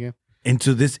I'm thinking.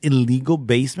 into this illegal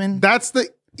basement? That's the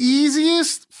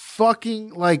easiest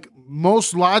fucking, like,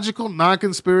 most logical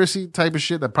non-conspiracy type of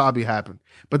shit that probably happened.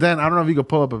 But then I don't know if you could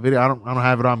pull up a video. I don't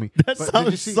have it on me. That But did you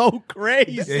sounds see- so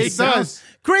crazy. It does.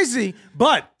 Crazy,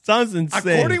 but Sounds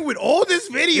insane. according with all these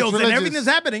videos and religious. everything that's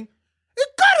happening, it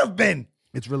could have been.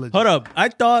 It's religious. Hold up. I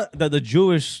thought that the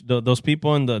Jewish, those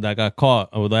people that got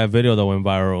caught with that video that went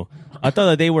viral, I thought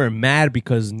that they were mad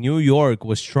because New York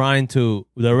was trying to,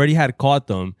 they already had caught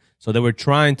them, so they were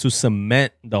trying to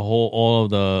cement all of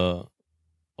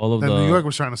the New York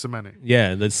was trying to cement it.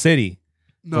 yeah, the city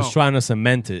No. was trying to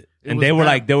cement it. And was they were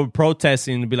bad. they were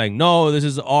protesting to be like, no, this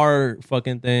is our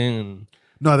fucking thing. And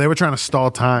No, they were trying to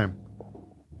stall time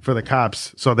for the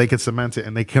cops so they could cement it,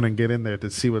 and they couldn't get in there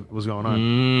to see what was going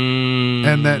on.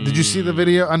 And then, did you see the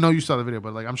video? I know you saw the video,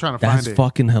 but like I'm trying to that's find it.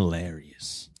 fucking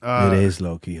hilarious. It is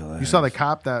low-key hilarious. You saw the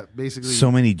cop that basically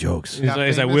so many jokes. It's got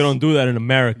like, famous. we don't do that in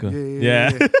America.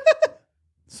 Yeah.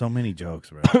 So many jokes,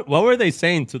 bro. What were they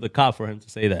saying to the cop for him to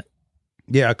say that?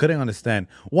 Yeah, I couldn't understand.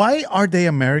 Why are they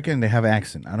American and they have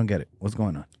accent? I don't get it. What's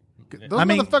going on? Those I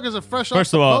mean, motherfuckers are fresh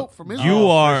First off of the all, boat from Israel. you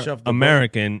are fresh off the boat.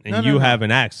 American and No, you no. have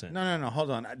an accent. No.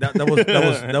 Hold on.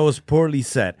 That was poorly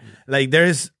said. Like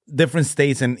there's different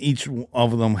states and each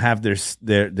of them have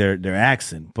their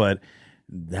accent, but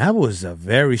that was a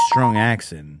very strong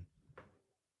accent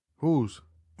Who's?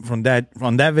 from that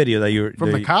video that you're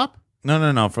From the cop?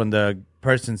 No, from the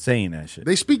person saying that shit.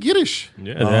 They speak Yiddish.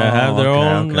 Yeah, they have their okay,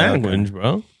 own okay, language, okay.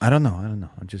 bro. I don't know.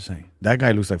 I'm just saying. That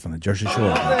guy looks like from the Jersey Shore.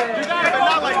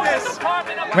 Not like this.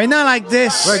 Right now, like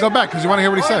this. Wait, go back because you want to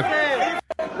hear what he said.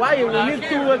 Why you need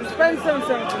too expensive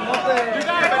something?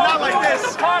 Not like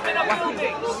this.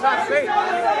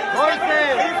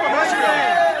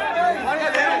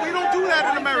 We don't do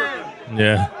that in America.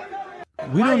 Yeah.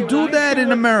 We don't do that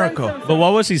in America. But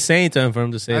what was he saying to him for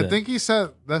him to say I that? think he said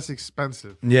that's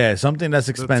expensive. Yeah, something that's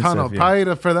The expensive. tunnel, yeah.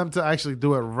 probably for them to actually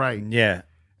do it right. Yeah.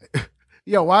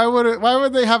 Yo, why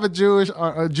would they have a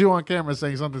Jew on camera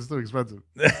saying something's too expensive?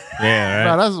 yeah,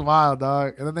 Bro, right. that's wild,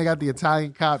 dog. And then they got the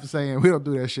Italian cop saying we don't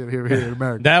do that shit here in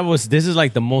America. This is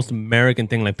like the most American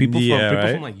thing. Like people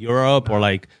Yeah, from like Europe or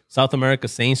like South America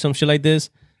saying some shit like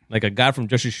this. Like a guy from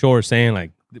Jersey Shore saying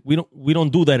like we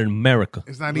don't do that in America.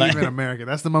 It's not Like- even America.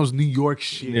 That's the most New York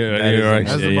shit. Yeah, That New is York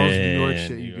That's shit. the most Yeah, New York yeah,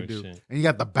 shit New you could York do. shit. And you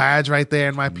got the badge right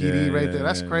there, NYPD right there.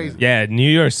 That's crazy. Yeah, New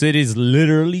York City is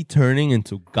literally turning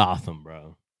into Gotham,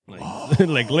 bro. Like,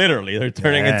 like literally, they're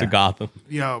turning Yeah. into Gotham.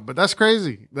 Yo, but that's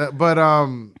crazy. But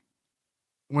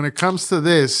when it comes to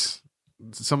this,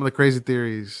 some of the crazy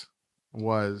theories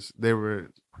was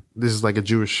this is like a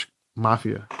Jewish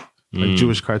mafia, like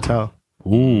Jewish cartel.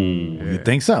 Ooh, you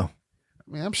think so?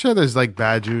 I mean, I'm sure there's like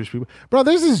bad Jewish people. Bro,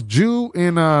 there's this Jew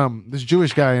in this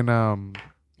Jewish guy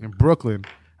in Brooklyn.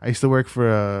 I used to work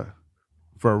for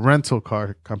a rental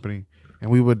car company,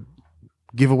 and we would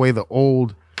give away the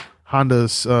old Honda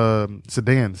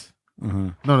sedans.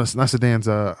 No, it's not sedans,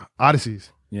 Odysseys.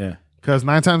 Yeah. Because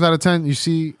 9 times out of 10, you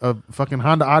see a fucking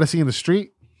Honda Odyssey in the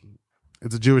street,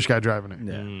 it's a Jewish guy driving it.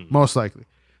 Yeah. Most likely.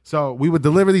 So we would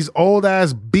deliver these old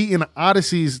ass beaten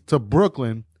Odysseys to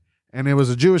Brooklyn, and it was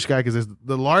a Jewish guy because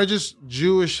the largest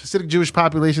Hasidic Jewish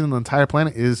population on the entire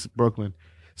planet is Brooklyn.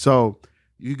 So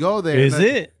you go there. Is and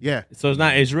then- it? Yeah. So it's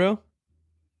not Israel.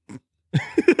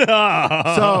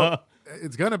 So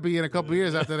it's gonna be in a couple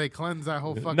years after they cleanse that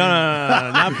whole fucking. No,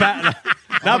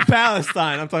 not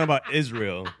Palestine. I'm talking about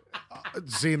Israel.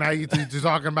 See, now you're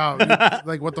talking about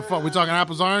like what the fuck? We talking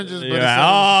apples oranges? But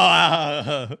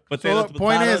Yeah. So Potato, the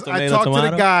point potato, is, I tomato, talked to the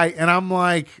tomato. guy, and I'm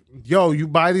like, "Yo, you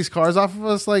buy these cars off of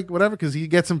us, like whatever?" Because he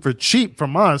gets them for cheap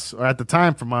from us, or at the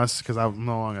time from us, because I'm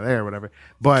no longer there, or whatever.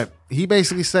 But he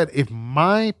basically said, if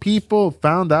my people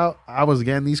found out I was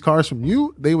getting these cars from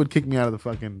you, they would kick me out of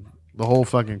the whole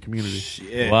fucking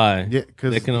community. Why? Yeah,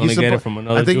 because they can only get it from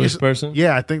another Jewish person.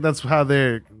 Yeah, I think that's how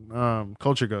their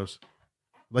culture goes.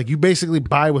 Like you basically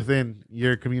buy within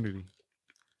your community.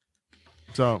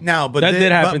 So Now, but That thi-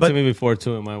 did happen but- to me before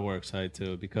too in my work site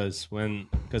too, because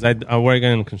I work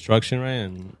in construction, right,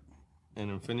 and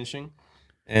in finishing,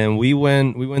 and we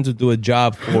went to do a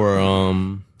job for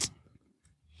a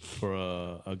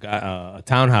guy, a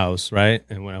townhouse, right,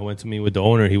 and when I went to meet with the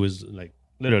owner, he was like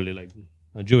literally like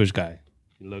a Jewish guy.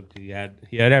 He had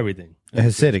everything.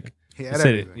 Hasidic. he had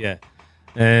Said it, everything. yeah,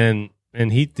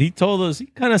 and he told us, he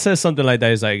kind of says something like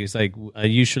that. It's like I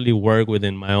usually work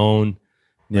within my own.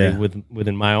 Yeah. Like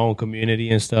within my own community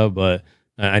and stuff, but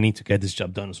I need to get this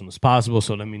job done as soon as possible.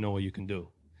 So let me know what you can do.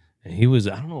 And he was,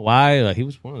 I don't know why, like he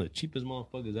was one of the cheapest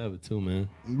motherfuckers ever too, man.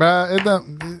 But it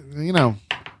don't, you know,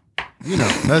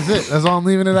 that's it. That's all I'm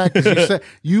leaving it at. 'Cause you said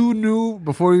you knew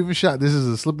before you even shot. This is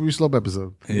a slippery slope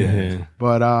episode. Yeah.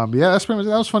 But yeah, that's pretty much.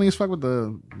 That was funny as fuck with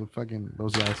the fucking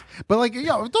those guys. But like,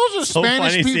 yo, if those are So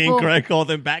Spanish funny seeing people, Greg call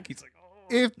them back. He's like, oh.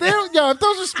 if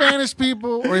those are Spanish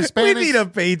people or We Hispanic, need a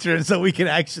patron so we can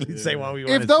actually say what we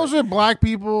want. if those are black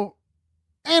people,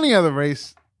 any other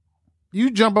race,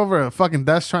 you jump over a fucking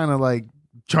desk trying to like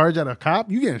charge at a cop,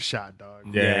 you getting shot, dog.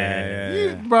 Yeah.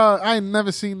 You, bro, I ain't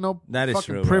never seen no That is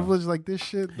fucking true, bro. privilege like this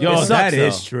shit. Yo, It sucks, that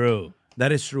is though. true.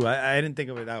 That is true. I didn't think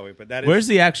of it that way, but that is. Where's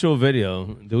the actual video?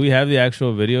 Do we have the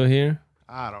actual video here?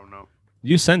 I don't know.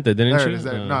 You sent it, didn't There you? it is.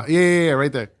 There. No, yeah,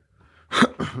 right there.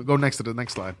 Go next to the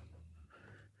next slide.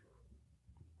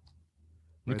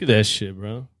 Look at that shit,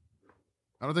 bro.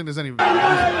 I don't think there's any. Look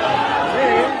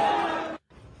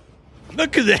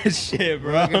at that shit,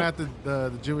 bro. Looking at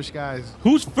the Jewish guys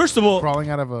Who's first of all crawling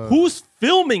out of a. who's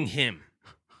filming him?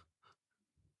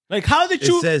 Like, how did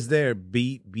you? It says there,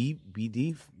 be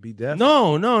deaf.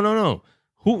 No.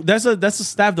 Who? That's a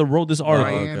staff that wrote this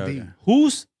article. Randy.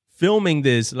 Who's filming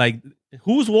this? Like,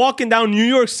 who's walking down New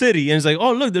York City and it's like,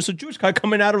 oh look, there's a Jewish guy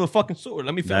coming out of a fucking sewer.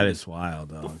 Let me film That it. is wild,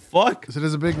 dog. Fuck. So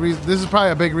there's a big reason. This is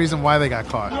probably a big reason why they got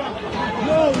caught.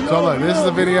 So look, this is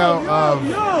a video of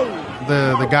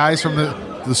the guys from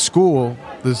the school,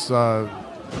 this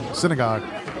synagogue.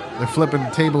 They're flipping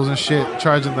tables and shit,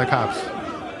 charging the cops.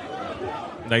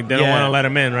 Like, they don't want to let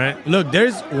him in, right? Look,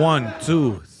 there's 1,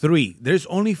 2, 3. There's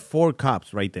only 4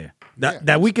 cops right there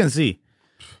that we can see.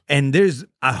 And there's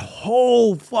a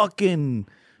whole fucking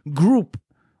group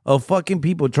of fucking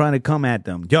people trying to come at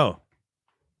them. Yo,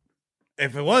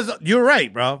 if it was, you're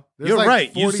right, bro. There's You're like right.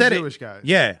 40 You said Jewish it. guys.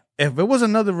 Yeah. If it was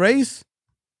another race,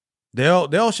 they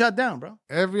all shot down, bro.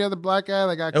 Every other black guy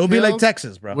that got It killed would be like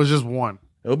Texas, bro. was just one.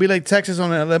 It would be like Texas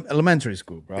on an elementary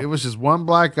school, bro. It was just one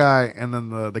black guy, and then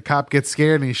the cop gets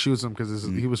scared and he shoots him because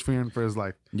he was fearing for his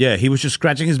life. Yeah, he was just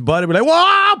scratching his butt and be like,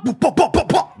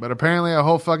 "Whoa!" But apparently, a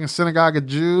whole fucking synagogue of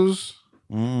Jews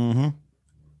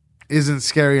isn't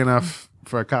scary enough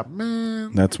for a cop.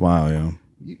 Man, That's wild, yo.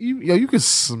 you could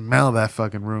smell that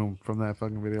fucking room from that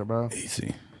fucking video, bro.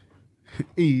 Easy.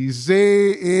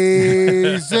 Easy,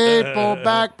 pull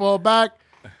back.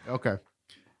 Okay,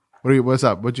 what's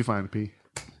up? What'd you find, P?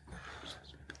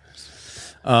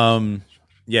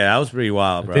 Yeah, that was pretty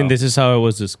wild, bro. I think this is how it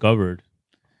was discovered.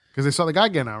 Because they saw the guy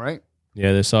getting out, right?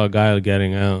 Yeah, they saw a guy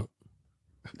getting out.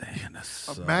 Damn,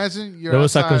 that's Imagine you're There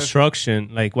was a outside. construction.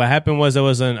 Like, what happened was there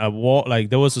was a wall. Like,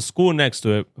 there was a school next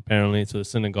to it, apparently, to the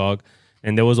synagogue,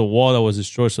 and there was a wall that was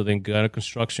destroyed. So they got a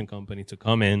construction company to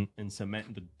come in and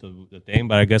cement the thing.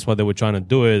 But I guess while they were trying to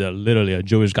do it, literally a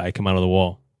Jewish guy came out of the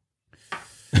wall.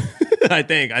 I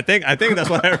think that's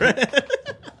what I read.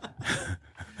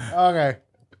 Okay.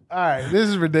 All right. This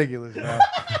is ridiculous, bro.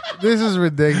 This is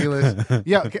ridiculous.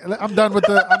 Yeah, okay, I'm done with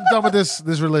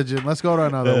this religion. Let's go to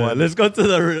another one. Let's go to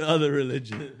the other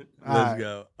religion. Let's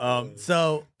go.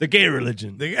 So The gay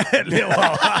religion.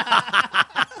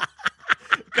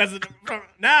 Because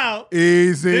now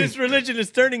Easy. this religion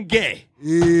is turning gay.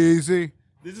 Easy.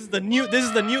 This is the new.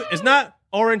 It's not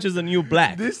orange is the new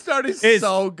black. this started It's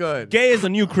so good. Gay is the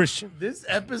new Christian. This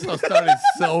episode started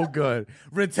so good.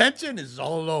 Retention is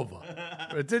all over.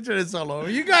 Retention is all over.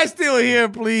 You guys still here?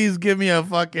 Please give me a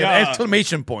fucking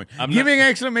exclamation point. Give me an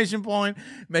exclamation point.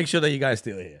 Make sure that you guys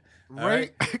still here.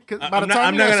 Right? 'Cause by the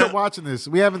time you guys start watching this,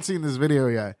 we haven't seen this video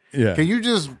yet. Yeah. Can you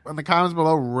just, in the comments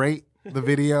below, rate the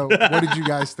video? What did you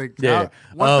guys think? Yeah.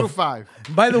 1 through 5.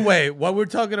 By the way, what we're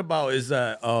talking about is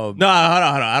No, hold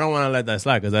on. I don't want to let that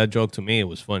slide because that joke to me it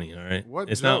was funny. All right, What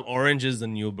it's joke? not orange is the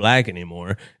new black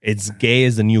anymore. It's gay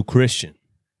is the new Christian.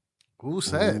 Who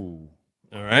said?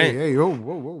 All right. Hey,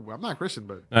 whoa. I'm not Christian,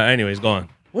 but Anyways, go on.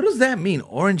 what does that mean?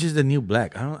 Orange is the new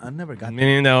black. I never got that.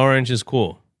 Meaning that orange is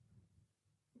cool,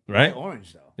 right?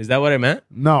 Orange though. Is that what I meant?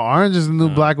 no, Orange is the New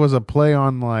Black was a play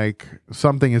on like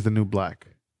something is the new black.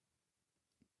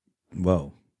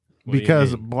 Whoa. What do you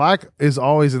Because mean? black is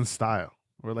always in style.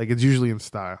 Or like it's usually in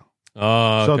style.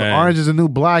 Oh, So okay. the Orange is the New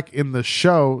Black in the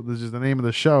show, this is the name of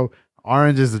the show.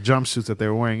 Orange is the jumpsuits that they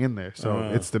were wearing in there.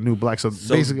 So it's the new black. So,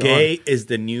 So basically gay is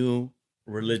the new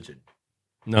religion.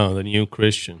 No, the new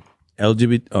Christian.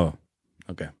 LGBT. Oh,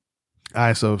 okay. All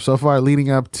right, so far leading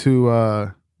up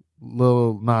to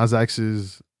Lil Nas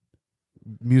X's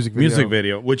music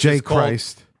video. which J is called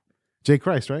Christ. J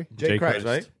Christ, right? J. Christ,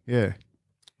 right? Yeah.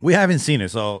 We haven't seen it,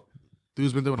 so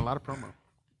Dude's been doing a lot of promo.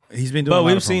 he's been doing. But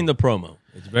we've seen the promo.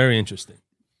 It's very interesting.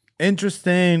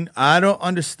 Interesting. I don't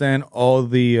understand all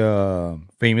the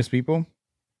famous people.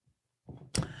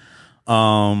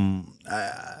 I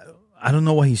don't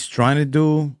know what he's trying to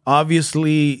do.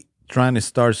 Obviously, trying to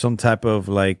start some type of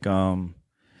like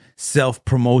self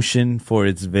promotion for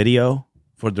its video,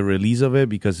 for the release of it,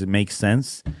 because it makes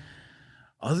sense.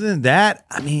 Other than that,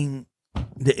 I mean,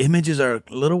 the images are a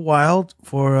little wild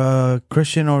for a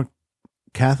Christian or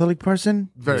Catholic person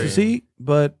Very. to see.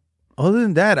 But other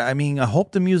than that, I mean, I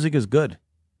hope the music is good.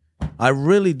 I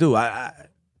really do.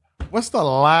 What's the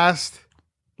last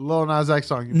Lil Nas X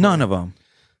song you None of them.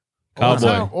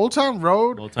 Cowboy. Old Town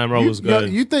Road? Old Town Road was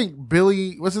good. You think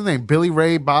what's his name? Billy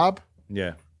Ray Bob?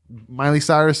 Yeah. Miley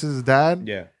Cyrus's dad?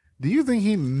 Yeah. Do you think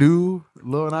he knew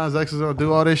Lil Nas X was gonna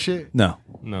do all this shit? No.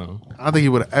 No. I don't think he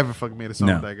would have ever fucking made a song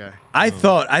No. with that guy. I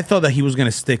thought that he was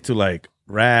gonna stick to like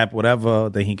rap, whatever.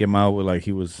 Then he came out with like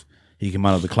he came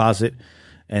out of the closet,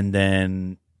 and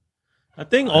then I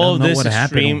think all of know this what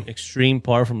happened. extreme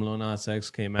part from Lil Nas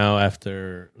X came out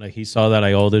after like he saw that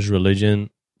like all this religion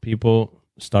people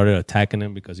started attacking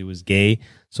him because he was gay.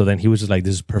 So then he was just like,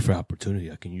 this is a perfect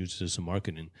opportunity. I can use this as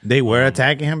marketing. They were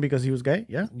attacking him because he was gay.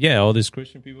 Yeah. Yeah, all these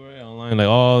Christian people right, online, like,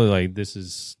 oh, like this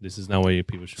is not what you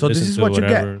people should. So listen this is to, what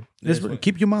whatever. you get.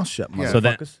 Keep your mouth shut, Yeah.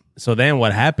 motherfuckers. So then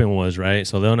what happened was right.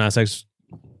 So Lil Nas X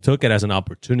took it as an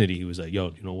opportunity. He was like,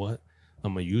 yo, you know what?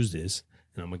 I'm gonna use this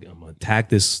and I'm gonna attack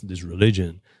this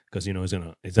religion because you know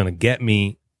it's gonna get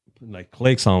me like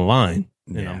clicks online.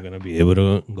 And I'm going to be able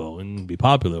to go and be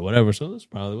popular, whatever. So that's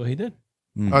probably what he did.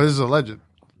 Oh, this is a legend.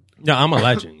 Yeah, I'm a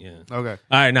legend, yeah. Okay.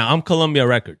 All right, now I'm Columbia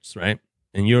Records, right?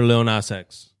 And you're Lil Nas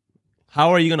X.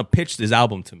 How are you going to pitch this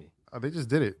album to me? Oh, they just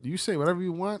did it. You say whatever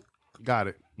you want. Got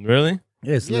it. Really?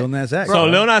 Yeah, it's Lil Nas X. So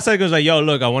Lil Nas X goes like, yo,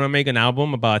 look, I want to make an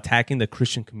album about attacking the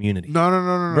Christian community. No.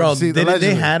 Bro, See,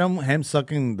 they had him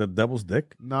sucking the devil's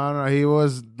dick? No. He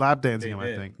was lap dancing him,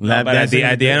 I think. No, but at the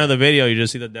end of the video, you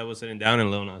just see the devil sitting down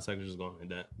and Lil Nas X just going like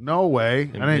that. No way. I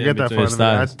didn't get that between far. his In the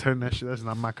video. I thighs. turned that shit. That's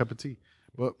not my cup of tea.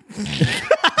 But,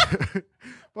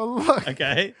 but look.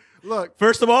 Okay. Look.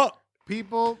 First of all,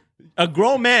 People. a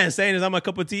grown man saying it's not my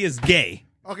cup of tea is gay.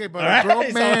 Okay, but All a right?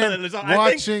 grown man So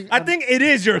watching. I think it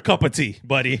is your cup of tea,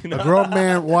 buddy. a grown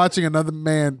man watching another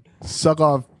man suck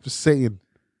off Satan.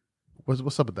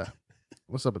 What's up with that?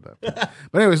 What's up with that?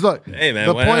 But anyways, look. Hey, man,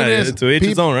 the why point not? is, To each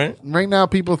his own, right? Right now,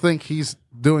 people think he's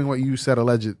doing what you said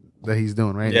alleged that he's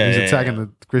doing. Right? Yeah, he's yeah, attacking yeah.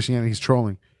 the Christianity. He's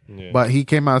trolling. Yeah. But he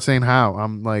came out saying how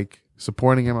I'm like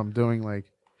supporting him. I'm doing like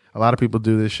a lot of people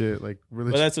do this shit. Like But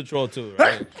religion. that's a troll too,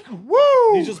 right? Woo!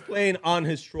 He's just playing on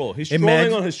his troll. He's trolling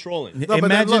Imagine- on his trolling. No, but then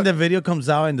Imagine look- the video comes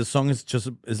out and the song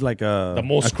is like The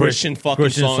most a Christian fucking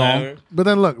Christian song ever. But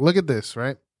then look at this,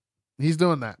 right? He's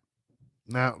doing that.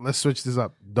 Now let's switch this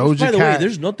up. By Doja the way, Cat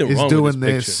there's nothing is wrong doing with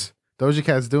this this. Doja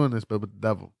Cat's doing this, but with the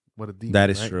devil, with a demon. That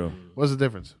is right? true. What's the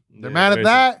difference? They're Yeah, mad at very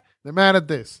that. They're mad at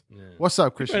this. Yeah. What's up,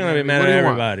 They're Christian? gonna be mad What at do you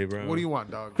want? everybody, bro. What do you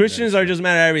want, dog? Christians are just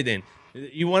mad at everything.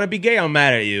 You want to be gay? I'm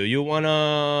mad at you. You want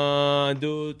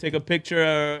to take a picture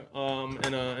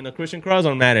in a Christian cross?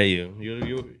 I'm mad at you.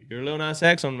 You're Lil Nas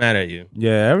X? I'm mad at you.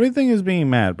 Yeah, everything is being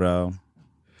mad, bro.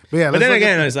 But yeah, But let's then look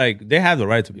again, at- it's like they have the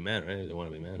right to be mad, right? They want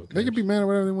to be mad. they can be mad at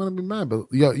whatever they want to be mad. But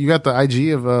you got the IG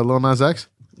of Lil Nas X?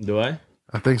 Do I?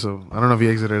 I think so. I don't know if he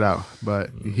exited out, but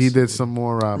he did some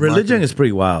more. Religion marketing. is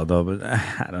pretty wild though, but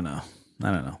I don't know.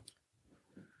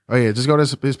 Oh yeah, just go to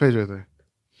his page right there.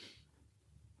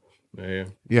 There you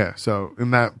Yeah. So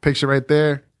in that picture right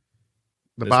there,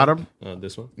 the bottom,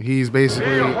 This one. he's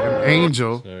basically an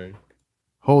angel Sorry.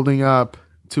 holding up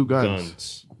two guns.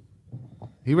 Guns.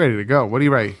 He ready to go. What do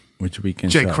you write? Which we can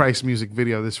Jay sell. Christ music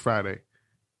video this Friday.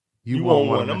 You won't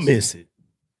want to miss it.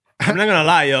 I'm not gonna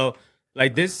lie, yo.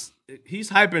 Like this, he's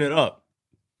hyping it up.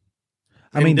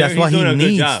 I mean, And that's he's what he doing a good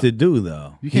needs job. to do,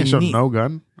 though. You can't He show need- no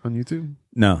gun on YouTube.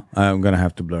 No, I'm gonna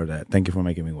have to blur that. Thank you for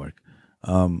making me work.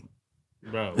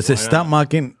 Bro, It says, why "Stop not?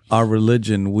 mocking our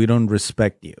religion. We don't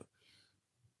respect you."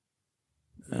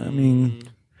 I mean,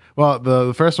 Well,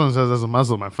 the first one says, as a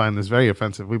Muslim, I find this very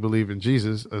offensive. We believe in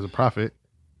Jesus as a prophet.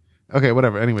 Okay,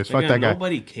 whatever. Anyways, fuck Again, that guy.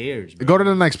 Nobody cares. Bro. Go to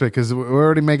the next pick because we're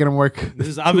already making him work. This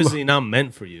is obviously not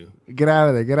meant for you. Get out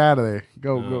of there. Get out of there.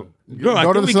 Go, go. Bro, I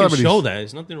go think to the we can celebrities. show that.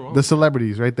 There's nothing wrong. The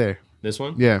celebrities right there. This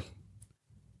one? Yeah.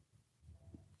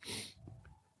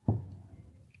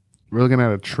 We're looking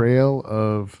at a trail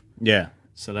of yeah,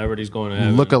 Celebrities going to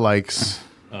heaven. lookalikes.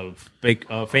 Of fake,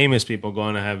 famous people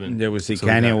going to heaven. there we see So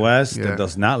we Kanye got- West. yeah. That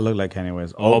does not look like Kanye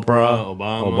West. Oprah,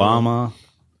 Oprah, Obama.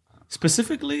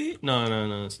 Specifically?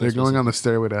 No. It's not They're going on the specific.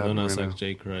 stairway to No, heaven no, right it's now. like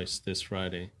J. Christ this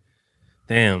Friday.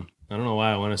 Damn. I don't know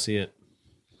why I want to see it.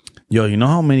 Yo, you know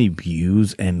how many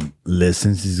views and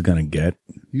listens he's gonna get?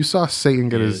 You saw Satan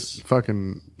get his Yes.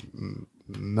 fucking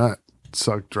nut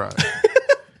sucked dry.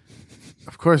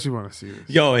 Of course you want to see this.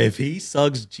 Yo, if he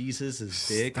sucks Jesus'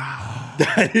 dick,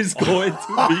 that is going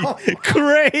to be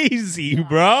crazy,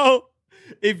 bro.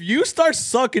 If you start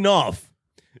sucking off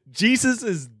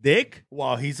Jesus' dick,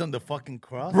 While he's on the fucking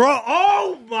cross bro,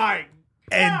 oh my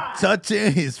and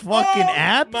touching his fucking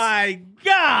abs, my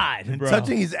God, and bro.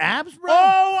 touching his abs, bro.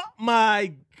 Oh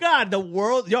my God, the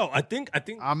world, yo, I think I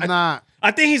think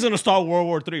he's gonna start World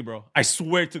War III, bro. I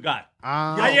swear to God.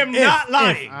 I am not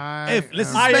lying.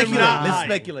 Let's I am speculate. not Let's lying.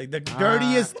 speculate. The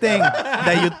dirtiest thing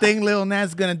that you think Lil Nas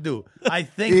is gonna do. I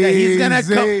think that he's gonna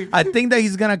Easy. come. I think that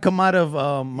he's gonna come out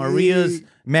of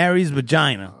Mary's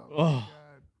vagina. Oh.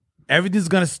 Everything's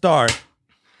gonna start,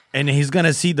 and he's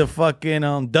gonna see the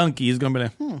fucking donkey. He's gonna be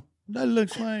like, that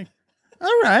looks like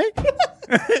all right.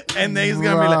 And then he's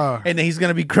gonna be like, and then he's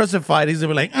gonna be crucified. He's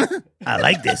gonna be like, I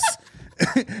like this.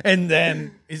 And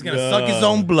then he's gonna suck his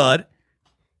own blood.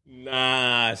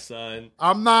 Nah, son.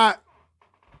 I'm not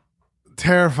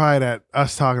terrified at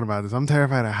us talking about this. I'm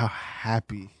terrified at how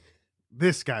happy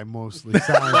this guy mostly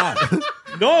sounds.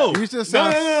 No. He just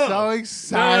sounds so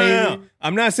excited. No.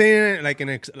 I'm not saying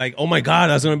it like, oh my God,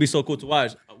 that's going to be so cool to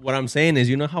watch. What I'm saying is,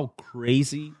 you know how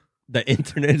crazy the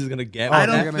internet is going to get? I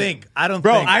don't think I'm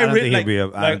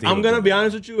going to be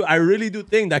honest with you. I really do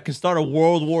think that can start a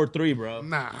World War III, bro.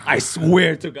 Nah. I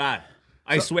swear to God.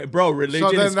 I swear, bro, religion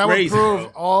So then is that crazy, would prove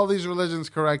bro. all these religions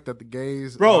correct that the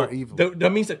gays Bro, are evil.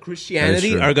 that means that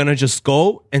Christianity true. are gonna just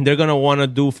go and they're gonna want to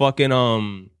do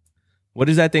fucking what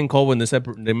is that thing called when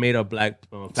they made a black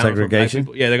town for black Segregation?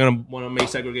 people? Yeah, they're gonna want to make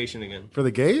segregation again For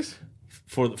the gays?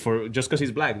 for just because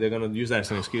he's black. They're gonna use that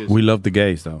as an excuse. We love the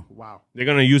gays, though. Wow. They're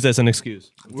gonna use that as an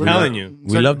excuse. I'm telling you.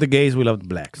 We love the gays. We love the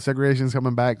blacks. Segregation's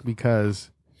coming back because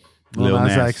Lil Lil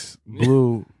Nas Nas. X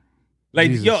blew. Like,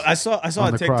 Jesus yo, I saw on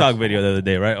a the TikTok cross. video the other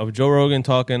day, right, of Joe Rogan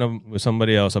talking with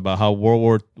somebody else about how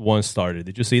World War I started.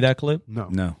 Did you see that clip? No.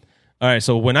 No. All right,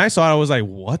 so when I saw it, I was like,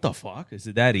 what the fuck? Is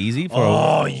it that easy for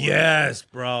Oh, yes,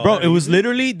 bro. Bro, it was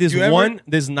literally this You ever-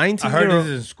 this 19 I heard year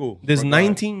this in school. this But go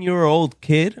ahead. 19-year-old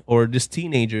kid or this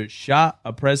teenager shot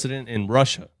a president in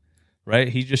Russia, right?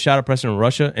 He just shot a president in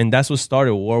Russia, and that's what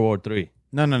started World War III.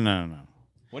 No.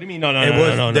 What do you mean? No, It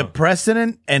was the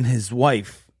president and his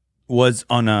wife was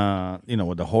on a,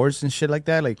 with the horse and shit like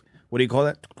that. Like, what do you call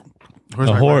that? a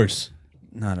Horseback horse.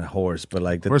 Not a horse, but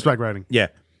like the riding. Horseback riding. Yeah,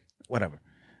 whatever.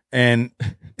 And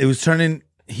it was turning.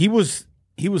 He was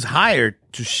hired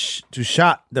to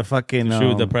shot the fucking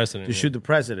shoot the president, to yeah. shoot the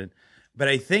president. But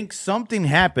I think something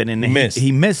happened and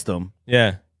He missed. him.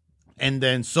 Yeah. And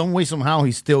then some way somehow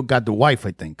he still got the wife.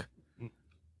 I think.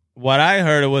 What I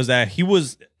heard was that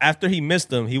after he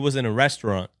missed him, he was in a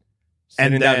restaurant.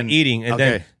 Sitting And down then- eating, and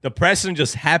then okay. the president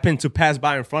just happened to pass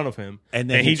by in front of him, And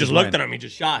then he he just just looked went. at him. He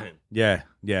just shot him. Yeah.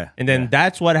 And then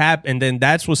that's what happened. And then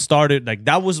that's what started. Like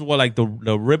that was what like the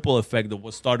ripple effect of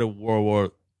what started World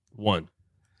War I.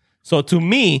 So to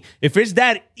me, if it's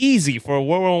that easy for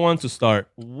World War I to start,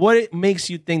 what makes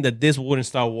you think that this wouldn't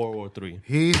start World War III?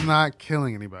 He's not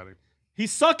killing anybody.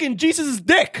 He's sucking Jesus'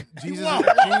 dick. Jesus,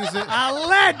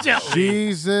 Allegedly.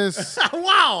 Jesus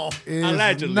Wow. is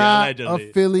Allegedly, not allegedly.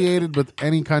 affiliated with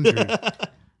any country.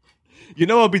 You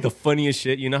know what would be the funniest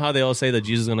shit? You know how they all say that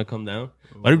Jesus is gonna come down?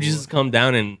 What if Jesus come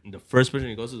down and the first person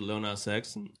he goes to is Lil Nas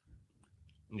X, and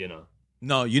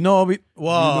No, you know we.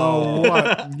 Whoa. You know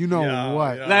what? You know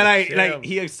what? yo. like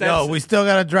he accepts. Yo, we still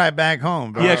gotta drive back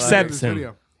home, bro. he Like, accepts this him.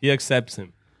 video. He accepts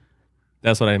him.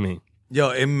 That's what I mean.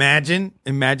 Yo, imagine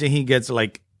he gets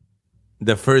like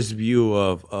the first view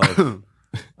of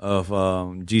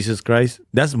Jesus Christ.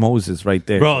 That's Moses right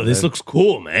there. Bro, this That- looks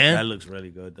cool, man. that looks really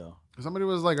good though. Somebody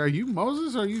was like, "Are you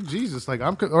Moses or are you Jesus?" Like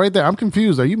right there. I'm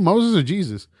confused. Are you Moses or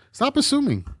Jesus? Stop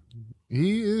assuming.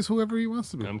 He is whoever he wants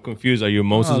to be. I'm confused. Are you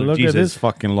Moses Oh, or look Jesus? at this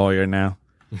fucking lawyer now.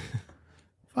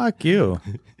 Fuck you.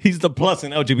 He's the plus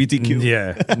in LGBTQ.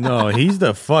 Yeah. No, he's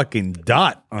the fucking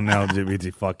dot on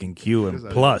LGBT fucking Q and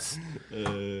plus.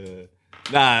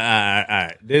 Nah, all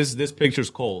right. This picture's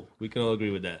cold. We can all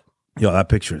agree with that. Yo, that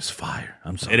picture is fire.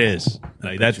 I'm sorry. It is.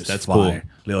 Like that's Picture's cool. fire.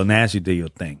 Lil Nas, you did your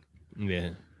thing.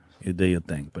 Yeah. You did your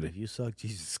thing. But if you suck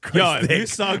Jesus Christ, Yo, if you dick,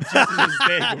 suck Jesus'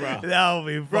 dick, bro. that would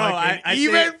be fucking I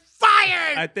even think-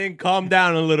 fired. I think calm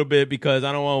down a little bit because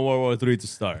I don't want World War III to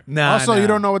start. Nah, Also, nah. you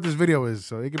don't know what this video is,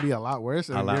 so it could be a lot worse.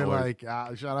 And A lot you're worse. like,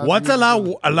 shout out. What's to a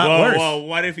you. lot worse? Well,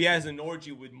 what if he has an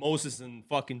orgy with Moses and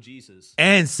fucking Jesus?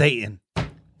 And Satan.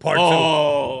 Part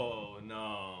Oh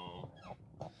no!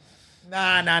 two.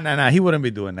 Nah. He wouldn't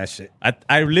be doing that shit.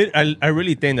 I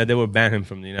really think that they would ban him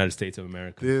from the United States of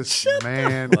America. This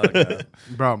man,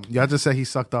 bro, y'all just said he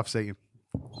sucked off Satan.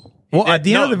 Well, at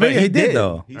the end of the but video, he did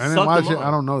though. He I didn't sucked watch him it. off.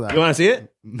 I don't know that. You want to see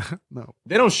it? No,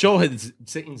 They don't show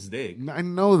Satan's dick. I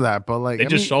know that, but like, They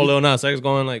just show Lil Nas X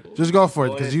going like. Just go for it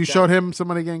Go because ahead, you Jack. showed him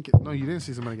somebody getting. No, you didn't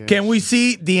see somebody getting. Can we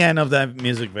see the end of that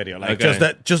music video? Like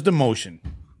Okay. just the motion.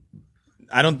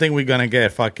 I don't think we're gonna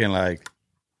get fucking like.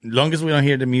 Long as we don't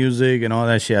hear the music and all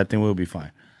that shit, I think we'll be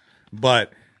fine.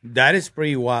 But that is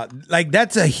pretty wild. Like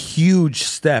that's a huge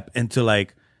step into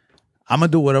like, I'm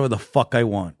gonna do whatever the fuck I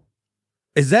want.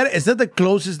 Is that the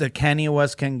closest that Kanye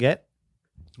West can get?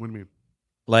 What do you mean?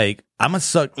 Like I'm a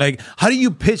suck. Like how do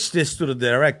you pitch this to the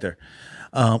director?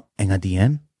 And at the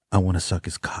end, I want to suck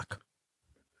his cock.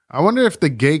 I wonder if the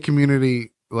gay community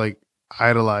like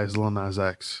idolized Lil Nas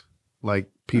X, like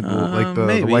people like the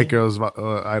maybe. white girls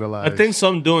idolize. I think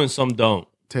some do and some don't.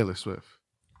 Taylor Swift.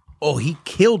 Oh, he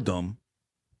killed them,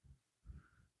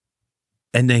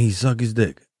 and then he sucked his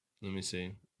dick. Let me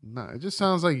see. No, it just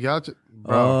sounds like y'all.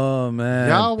 Bro, Oh man,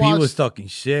 Y'all P watched- was talking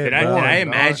shit. Did I bro.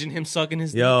 imagine him sucking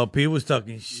his dick? Yo, P was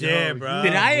talking shit, bro.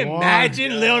 Did I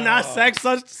imagine Lil Nas X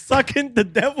sucking the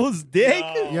devil's dick?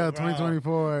 Yo,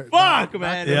 2024. Fuck,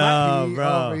 man. Yo, Am I- bro.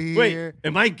 Over here. Wait,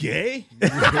 am I gay?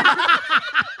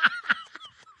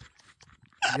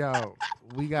 Yo,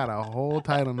 we got a whole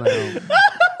title now.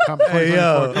 Hey,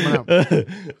 yo. Coming up.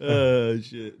 Oh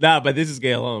shit. Nah, but this is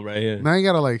gay alone right here. Now you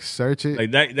gotta like search it.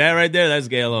 Like that right there, that's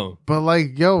gay alone. But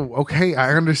like, yo, okay,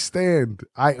 I understand.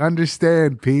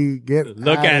 P. Get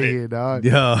Look outta at it. here, dog.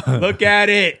 Yo, Look at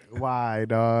it. Why,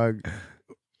 dog?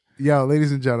 Yo,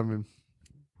 ladies and gentlemen,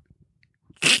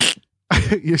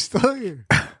 you're still here.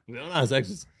 Lil Nas X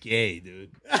is gay,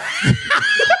 dude.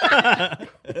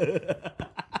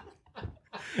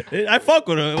 I fuck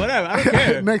with him. Whatever. I don't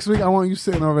care. Next week, I want you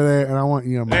sitting over there, and I want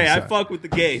you on my Hey, I side. fuck with the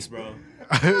gays, bro.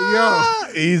 Yo,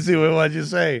 easy with what you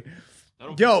say.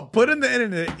 Yo, put in the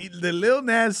internet. The Lil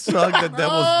Nas sucked the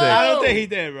devil's I dick. don't think he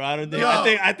did, bro. I don't think. Yo.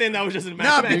 I think that was just an No,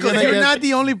 imagination. because gonna you're get- not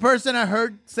the only person I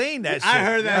heard saying that shit. I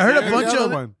heard that. I heard I a heard bunch the of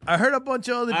other one. I heard a bunch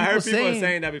of other I people heard people saying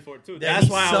saying that before too. that That's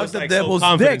he why I sucked was the like so devil's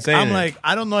confident dick. saying I'm it. like,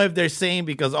 I don't know if they're saying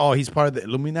because he's part of the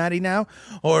Illuminati now,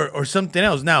 or something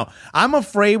else. Now, I'm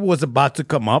afraid what's about to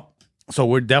come up, so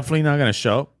we're definitely not gonna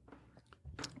show.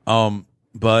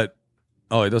 But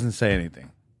it doesn't say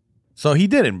anything. So he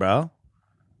didn't, bro.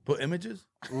 Put images.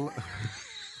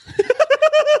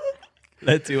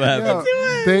 Let's see what happens.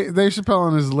 Dave Chappelle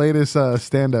on his latest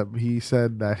stand-up, he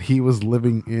said that he was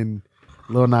living in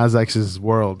Lil Nas X's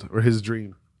world or his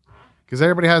dream, because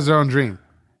everybody has their own dream.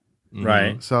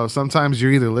 Right. So sometimes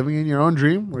you're either living in your own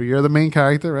dream where you're the main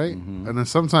character, right? Mm-hmm. And then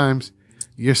sometimes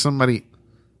you're somebody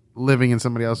living in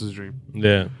somebody else's dream.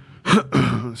 Yeah.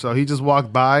 So he just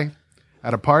walked by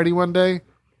at a party one day.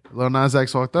 Lil Nas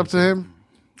X walked up to him.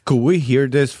 Could we hear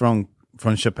this from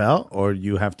Chappelle, or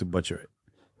you have to butcher it?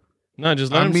 No,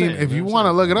 just let I him mean, say it. if you want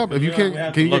to look it up, if you can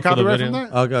have you to get look for the copyright from video.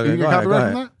 that? Okay, Can you go get ahead.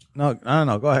 copyright from that? No, I don't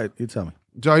know. Go ahead. You tell me.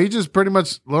 Joe, he just pretty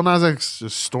much, Lil Nas X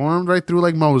just stormed right through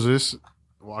like Moses,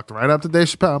 walked right up to Dave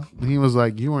Chappelle, and he was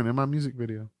like, "You weren't in my music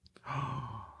video."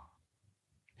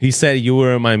 He said you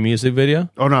were in my music video.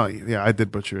 Oh no, yeah, I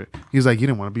did butcher it. He's like, "You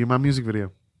didn't want to be in my music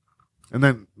video," and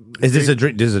then Is this a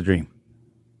dream? This is a dream.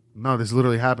 no, this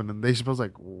literally happened, and Dave Chappelle's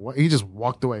like, "What?" He just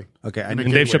walked away. Okay, I In a need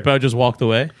And Dave gateway. Chappelle just walked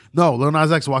away. No, Lil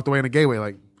Nas X walked away in a gateway,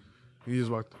 like he just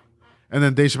walked, and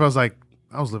then Dave Chappelle's like,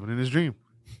 "I was living in his dream,"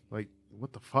 like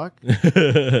what the fuck?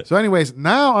 So, anyways,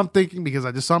 now I'm thinking because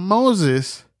I just saw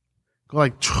Moses go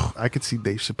like, I could see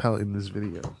Dave Chappelle in this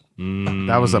video.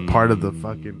 That was a part of the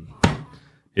fucking.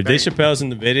 If Dave Chappelle's in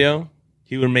the video,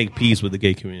 he would make peace with the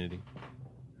gay community.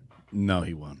 No,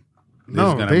 he won't. This No,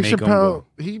 is gonna Dave make him Chappelle,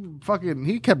 go.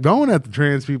 he kept going at the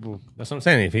trans people. That's what I'm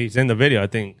saying. If he's in the video, I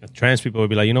think trans people would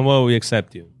be like, you know what, we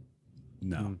accept you.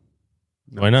 No,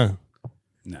 Why not?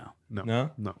 no.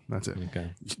 No? No, that's it.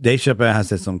 Okay. Dave Chappelle has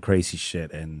said some crazy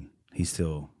shit, and he's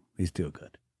still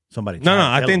good. Somebody. No, try to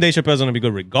I tell think him. Dave Chappelle's gonna be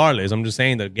good regardless. I'm just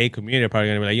saying the gay community are probably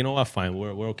gonna be like, you know what, fine,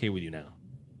 we're okay with you now.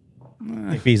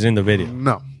 If he's in the video,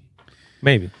 No,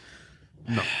 maybe.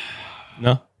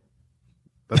 No,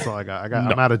 that's all I got.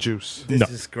 I'm out of juice. This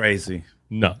is crazy.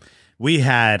 no. We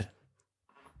had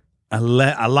a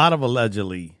lot of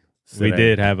allegedly. We today.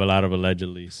 did have a lot of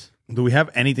allegedlys. Do we have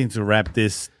anything to wrap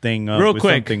this thing up? Real with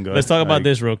quick, something good? let's talk about Like,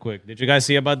 this real quick. Did you guys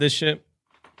see about this shit?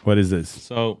 What is this?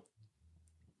 So,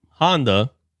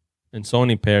 Honda and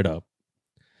Sony paired up,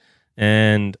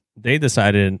 and they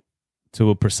decided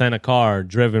to present a car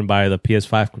driven by the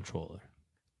PS5 controller.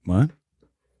 What?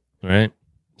 Right?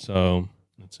 So,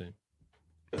 let's see.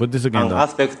 Put this again. An Though.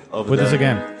 aspect of Put the this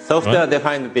again.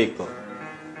 software-defined vehicle.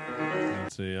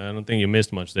 Let's see. I don't think you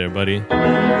missed much there, buddy.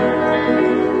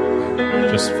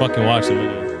 Just fucking watch the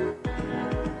video.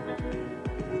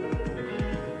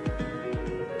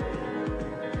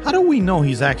 How do we know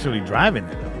he's actually driving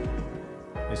it?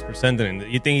 He's presenting it.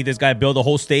 You think this guy built a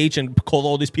whole stage and called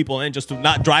all these people in just to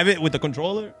not drive it with the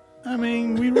controller? I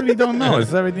mean, we really don't know.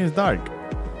 Everything's dark.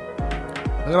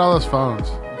 Look at all those phones.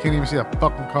 You can't even see a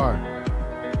fucking car.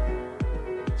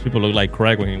 These people look like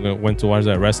Craig when he went to watch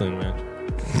that wrestling match.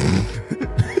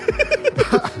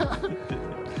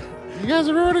 You guys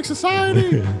are ruining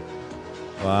society.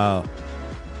 Wow.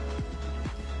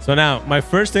 So now, my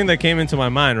first thing that came into my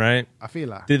mind, right? I feel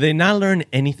like. Did they not learn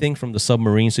anything from the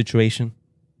submarine situation?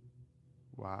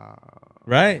 Wow.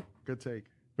 Right? Good take.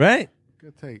 Right?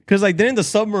 Good take. Because, like, didn't the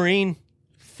submarine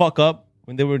fuck up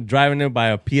when they were driving it by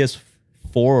a PS4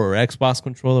 or Xbox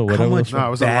controller or whatever? How much No,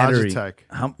 it was a battery?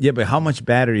 Logitech. But how much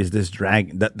battery is this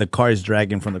dragging? That the car is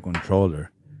dragging from the controller.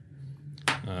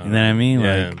 You know what I mean?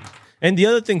 Yeah. Like, And the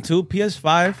other thing, too,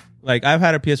 PS5 Like I've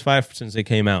had a PS5 since it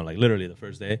came out, like literally the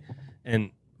first day,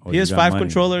 and you got PS5 money.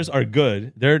 controllers are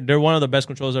good. They're one of the best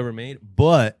controllers ever made,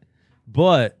 but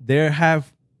they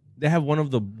have one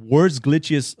of the worst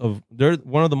glitchiest of. They're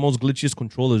one of the most glitchiest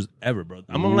controllers ever, bro.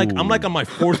 I'm like on my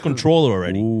fourth controller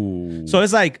already. Ooh. So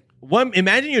it's like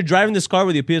imagine you're driving this car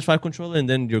with your PS5 controller, and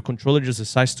then your controller just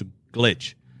decides to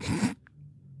glitch.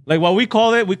 Like what we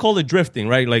call it drifting,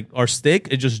 right? Like our stick,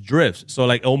 it just drifts. So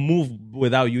like it'll move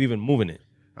without you even moving it.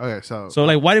 Okay, so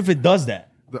like what if it does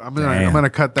that? I'm gonna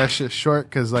cut that shit short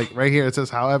because like right here it says,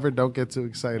 however, don't get too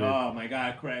excited Oh my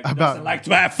God, Craig doesn't like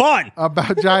to have fun.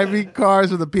 about driving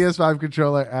cars with a PS5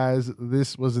 controller, as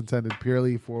this was intended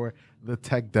purely for the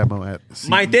tech demo at CES.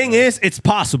 My thing is, it's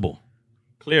possible.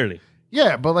 Clearly.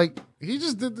 Yeah, but like he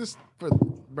just did this for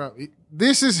bro.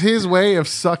 This is his way of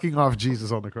sucking off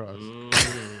Jesus on the cross.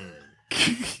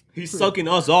 He's sucking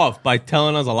us off by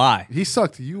telling us a lie. He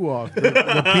sucked you off, the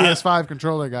PS5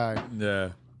 controller guy. Yeah.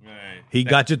 He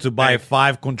got you to buy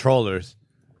 5 controllers.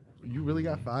 You really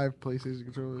got 5 PlayStation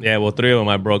controllers? Yeah, well, 3 of them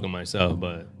I broke them myself,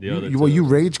 but the other two. You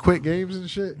rage quit games and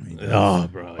shit? Oh,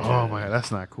 bro. Oh my God, that's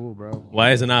not cool, bro.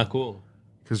 Why is it not cool?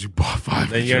 Because you bought 5.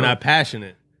 Then you're not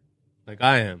passionate like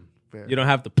I am. Fair. You don't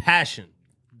have the passion,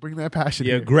 Bring that passion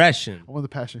the here. aggression. I want the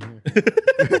passion here.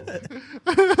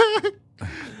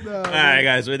 All right,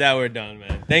 guys, with that, we're done,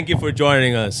 man. Thank you for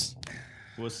joining us.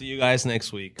 We'll see you guys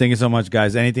next week. Thank you so much,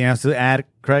 guys. Anything else to add,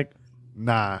 Craig?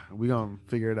 Nah, we gonna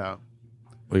figure it out.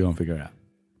 We're going to figure it out.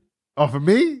 Oh, for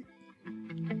me?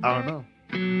 I don't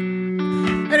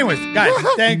know. Anyways, guys,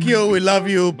 thank you. We love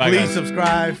you. Bye, Please guys.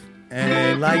 subscribe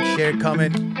and like, share,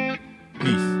 comment.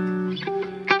 Peace.